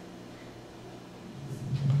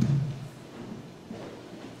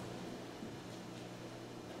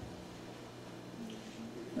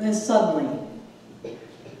 And then suddenly,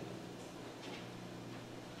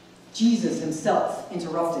 Jesus himself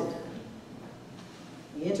interrupted.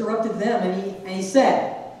 He interrupted them and he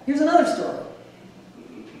said, here's another story.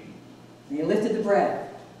 And he lifted the bread,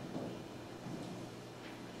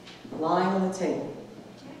 lying on the table.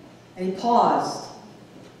 And he paused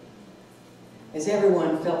as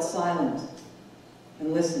everyone felt silent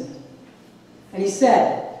and listened. And he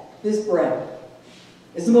said, this bread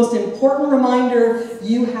is the most important reminder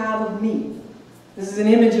you have of me. This is an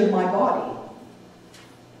image of my body.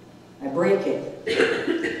 I break it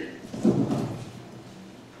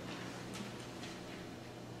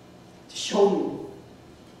to show you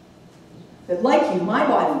that like you, my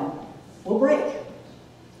body will break.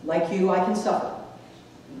 Like you, I can suffer.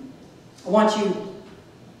 I want you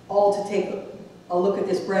all to take a look at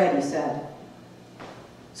this bread, he said,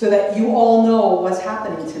 so that you all know what's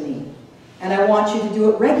happening to me. And I want you to do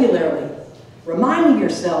it regularly, reminding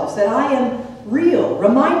yourselves that I am real,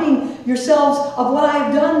 reminding yourselves of what I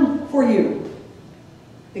have done for you,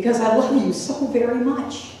 because I love you so very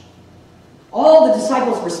much. All the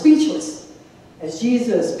disciples were speechless as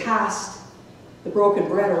Jesus passed the broken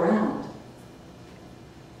bread around.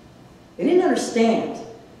 They didn't understand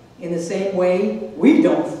in the same way we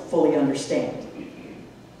don't fully understand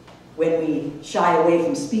when we shy away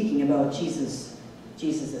from speaking about Jesus'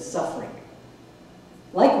 suffering.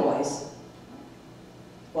 Likewise,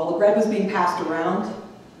 while the bread was being passed around,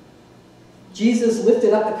 Jesus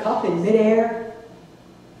lifted up the cup in midair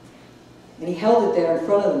and he held it there in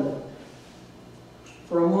front of them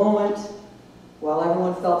for a moment while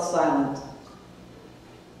everyone felt silent.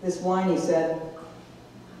 This wine, he said,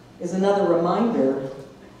 is another reminder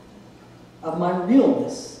of my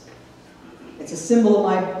realness. It's a symbol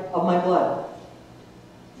of my blood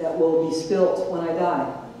that will be spilt when I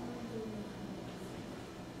die.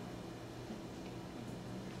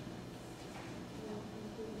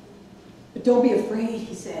 But don't be afraid,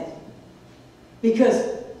 he said,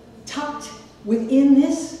 because tucked within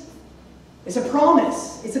this is a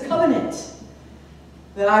promise, it's a covenant,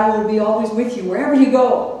 that I will be always with you wherever you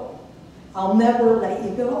go. I'll never let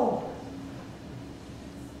you go.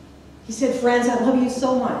 He said, friends, I love you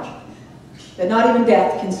so much that not even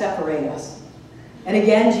death can separate us. And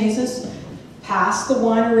again, Jesus passed the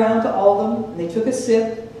wine around to all of them, and they took a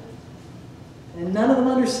sip, and none of them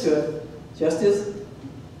understood, just as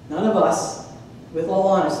none of us, with all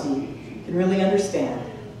honesty, can really understand.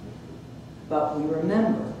 But we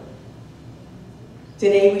remember.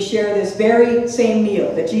 Today we share this very same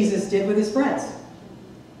meal that Jesus did with his friends.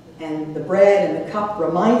 And the bread and the cup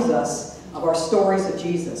reminds us of our stories of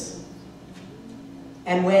Jesus.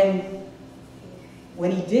 And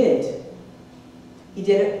when he did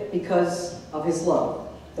it because of his love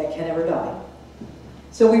that can never die.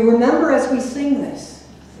 So we remember as we sing this.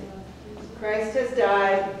 Christ has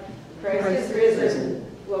died, Christ is risen,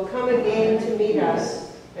 will come again to meet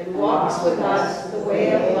us, and walks with us the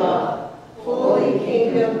way of love. Holy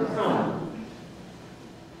Kingdom, come.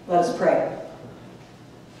 Let us pray.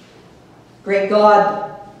 Great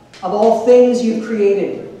God, of all things you've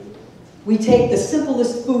created, we take the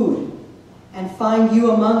simplest food and find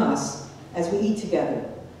you among us as we eat together.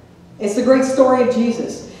 It's the great story of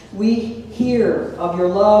Jesus. We hear of your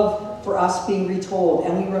love for us being retold,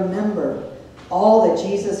 and we remember all that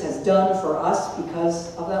Jesus has done for us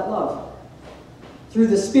because of that love. Through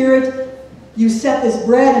the Spirit, you set this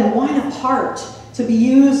bread and wine apart to be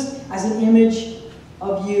used as an image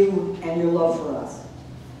of you and your love for us.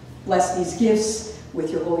 Bless these gifts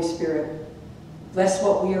with your Holy Spirit. Bless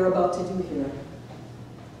what we are about to do here.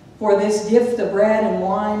 For this gift of bread and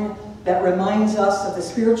wine that reminds us of the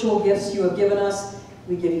spiritual gifts you have given us,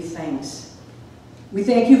 we give you thanks. We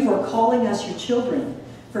thank you for calling us your children,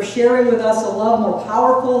 for sharing with us a love more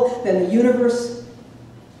powerful than the universe,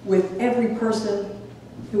 with every person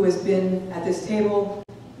who has been at this table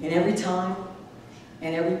in every time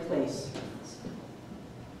and every place.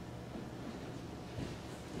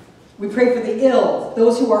 We pray for the ill,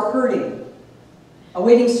 those who are hurting,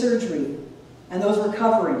 awaiting surgery, and those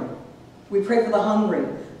recovering. We pray for the hungry,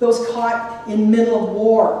 those caught in the middle of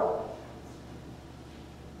war,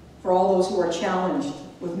 for all those who are challenged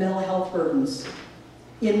with mental health burdens,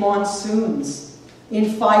 in monsoons,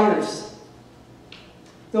 in fires,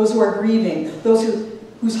 those who are grieving, those who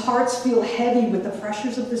whose hearts feel heavy with the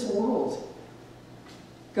pressures of this world.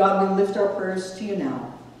 God, we lift our prayers to you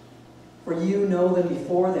now, for you know them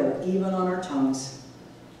before they're even on our tongues.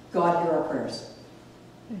 God, hear our prayers.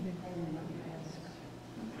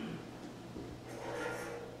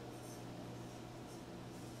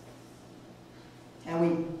 And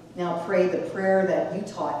we now pray the prayer that you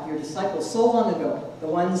taught your disciples so long ago, the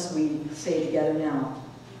ones we say together now.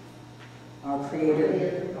 Our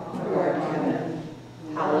Creator, who art in heaven,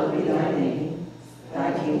 hallowed be thy name.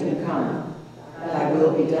 Thy kingdom come, thy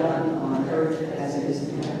will be done on earth as it is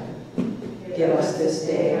in heaven. Give us this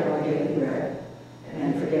day our daily bread,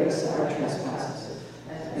 and forgive us our trespasses,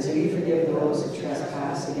 as we forgive those who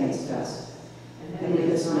trespass against us. And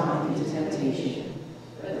lead us not into temptation,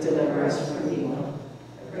 but deliver us from evil.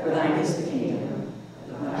 For thine is the kingdom,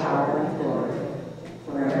 the power, and the glory,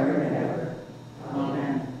 forever and ever.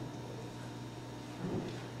 Amen.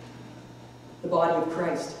 The body of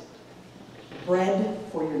Christ. Bread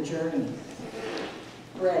for your journey.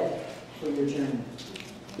 Bread for your journey.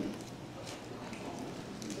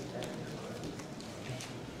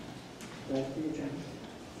 Bread for your journey.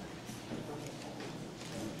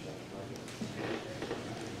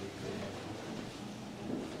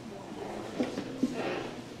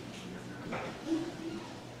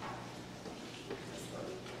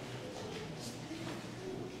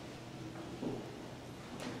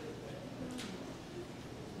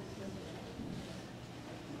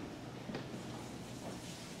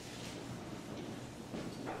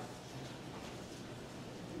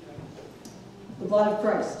 The blood of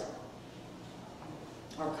Christ,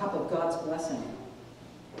 our cup of God's blessing.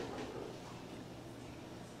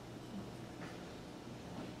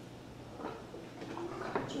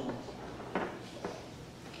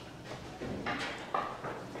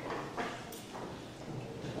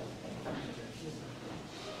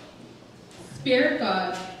 Spirit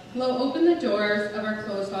God, blow open the doors of our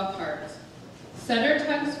closed-off hearts. Set our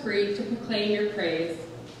tongues free to proclaim your praise.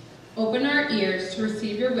 Open our ears to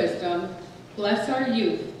receive your wisdom. Bless our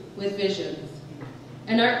youth with visions,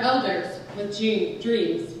 and our elders with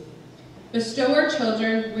dreams. Bestow our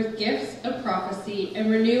children with gifts of prophecy,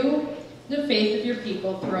 and renew the faith of your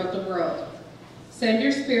people throughout the world. Send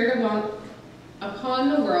your Spirit upon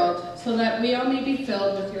the world, so that we all may be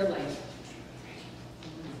filled with your light.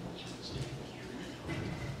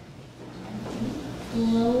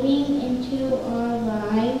 Flowing into our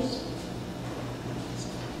lives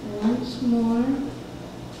once more,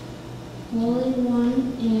 Holy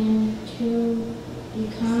One, and to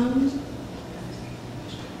become,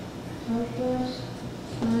 help us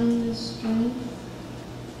find the strength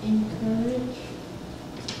and courage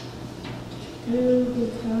to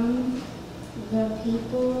become the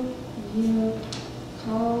people you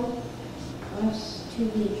call us to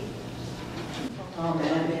be.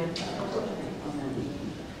 Amen.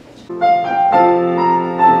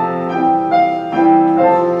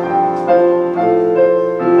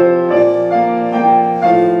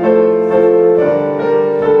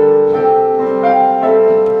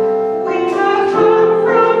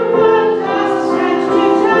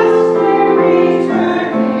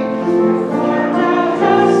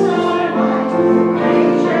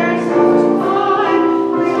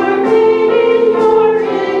 Your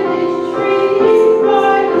image, treated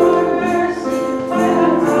by your mercy, by the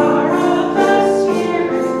power of the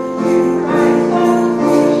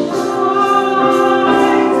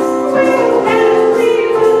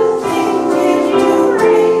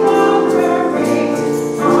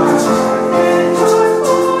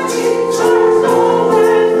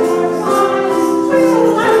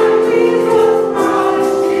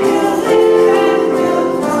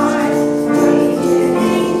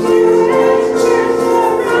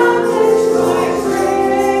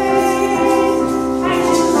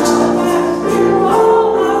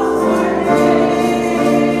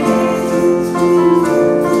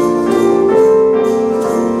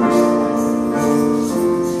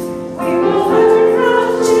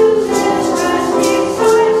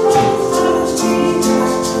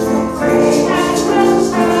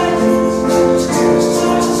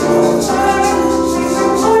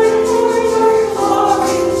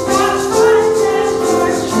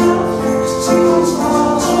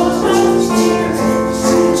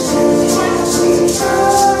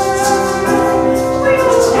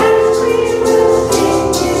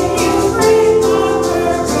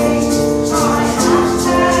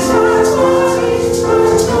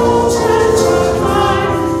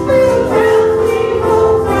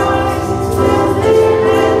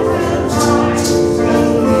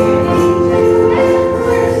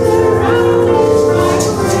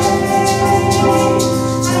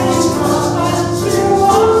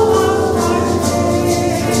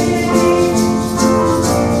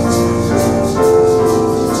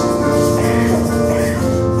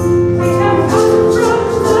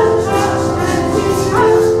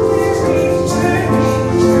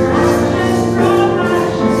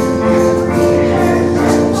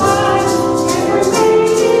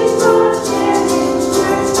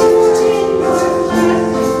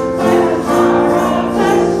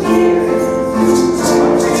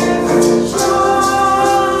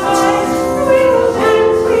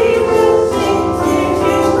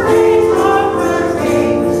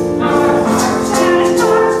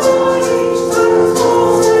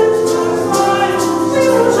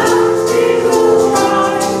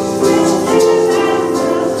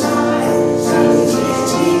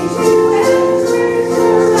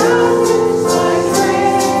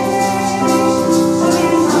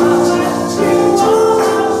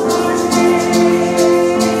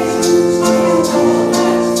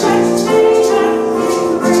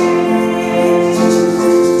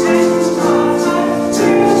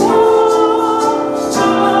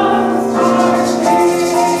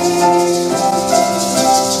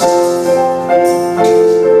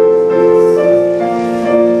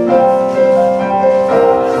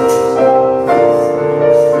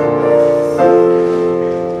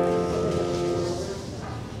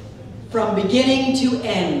From beginning to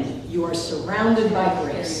end, you are surrounded by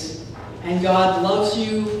grace, and God loves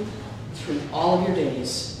you through all of your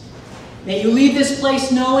days. May you leave this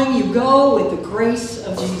place knowing you go with the grace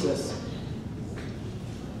of Jesus,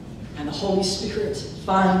 and the Holy Spirit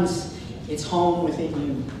finds its home within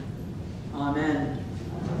you. Amen.